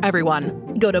comfort for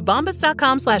everyone. Go to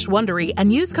bombas.com/Wondery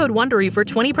and use code Wondery for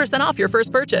 20% off your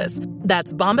first purchase.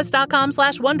 That's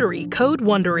bombas.com/Wondery. Code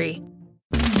Wondery.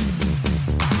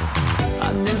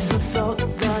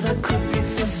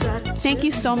 Thank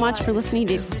you so much for listening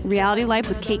to Reality Life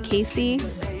with Kate Casey.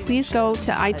 Please go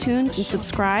to iTunes and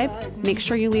subscribe. Make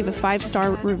sure you leave a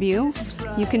 5-star review.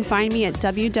 You can find me at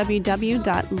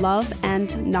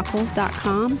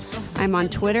www.loveandknuckles.com. I'm on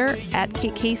Twitter at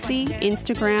Kate Casey,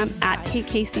 Instagram at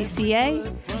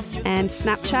KateCaseyCA, and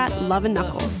Snapchat Love and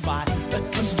Knuckles. A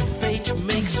twist of fate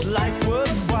makes life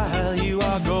worthwhile. You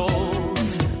are gold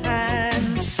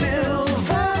and silver.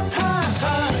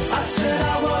 I said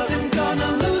I wasn't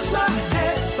gonna lose my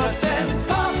head, but then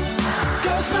pop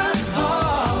goes my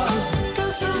heart.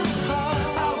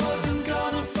 I wasn't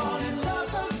gonna fall in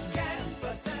love again,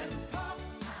 but then pop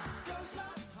goes my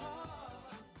heart.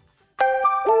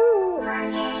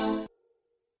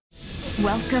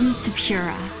 Welcome to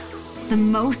Pura, the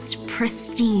most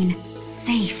pristine,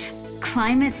 safe,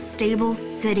 climate-stable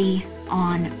city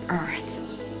on Earth.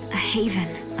 A haven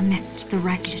amidst the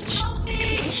wreckage.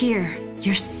 Here,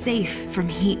 you're safe from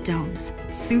heat domes,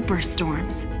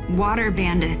 superstorms, water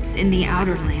bandits in the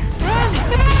outer lands.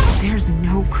 There's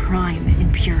no crime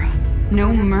in Pura,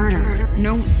 no murder,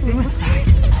 no suicide,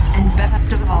 and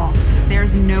best of all,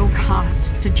 there's no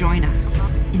cost to join us.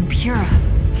 In Pura,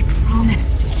 we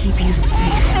promise to keep you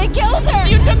safe. They killed her!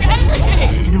 You took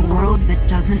everything! In a world that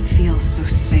doesn't feel so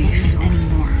safe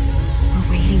anymore, we're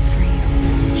waiting for you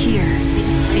here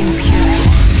in Pura.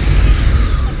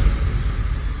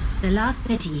 The Last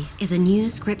City is a new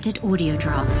scripted audio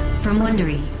drama from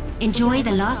Wondery. Enjoy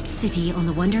The Last City on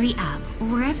the Wondery app or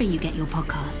wherever you get your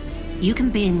podcasts. You can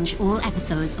binge all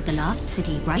episodes of The Last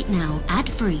City right now,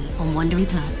 ad-free on Wondery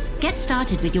Plus. Get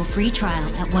started with your free trial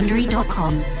at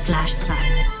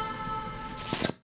Wondery.com/plus.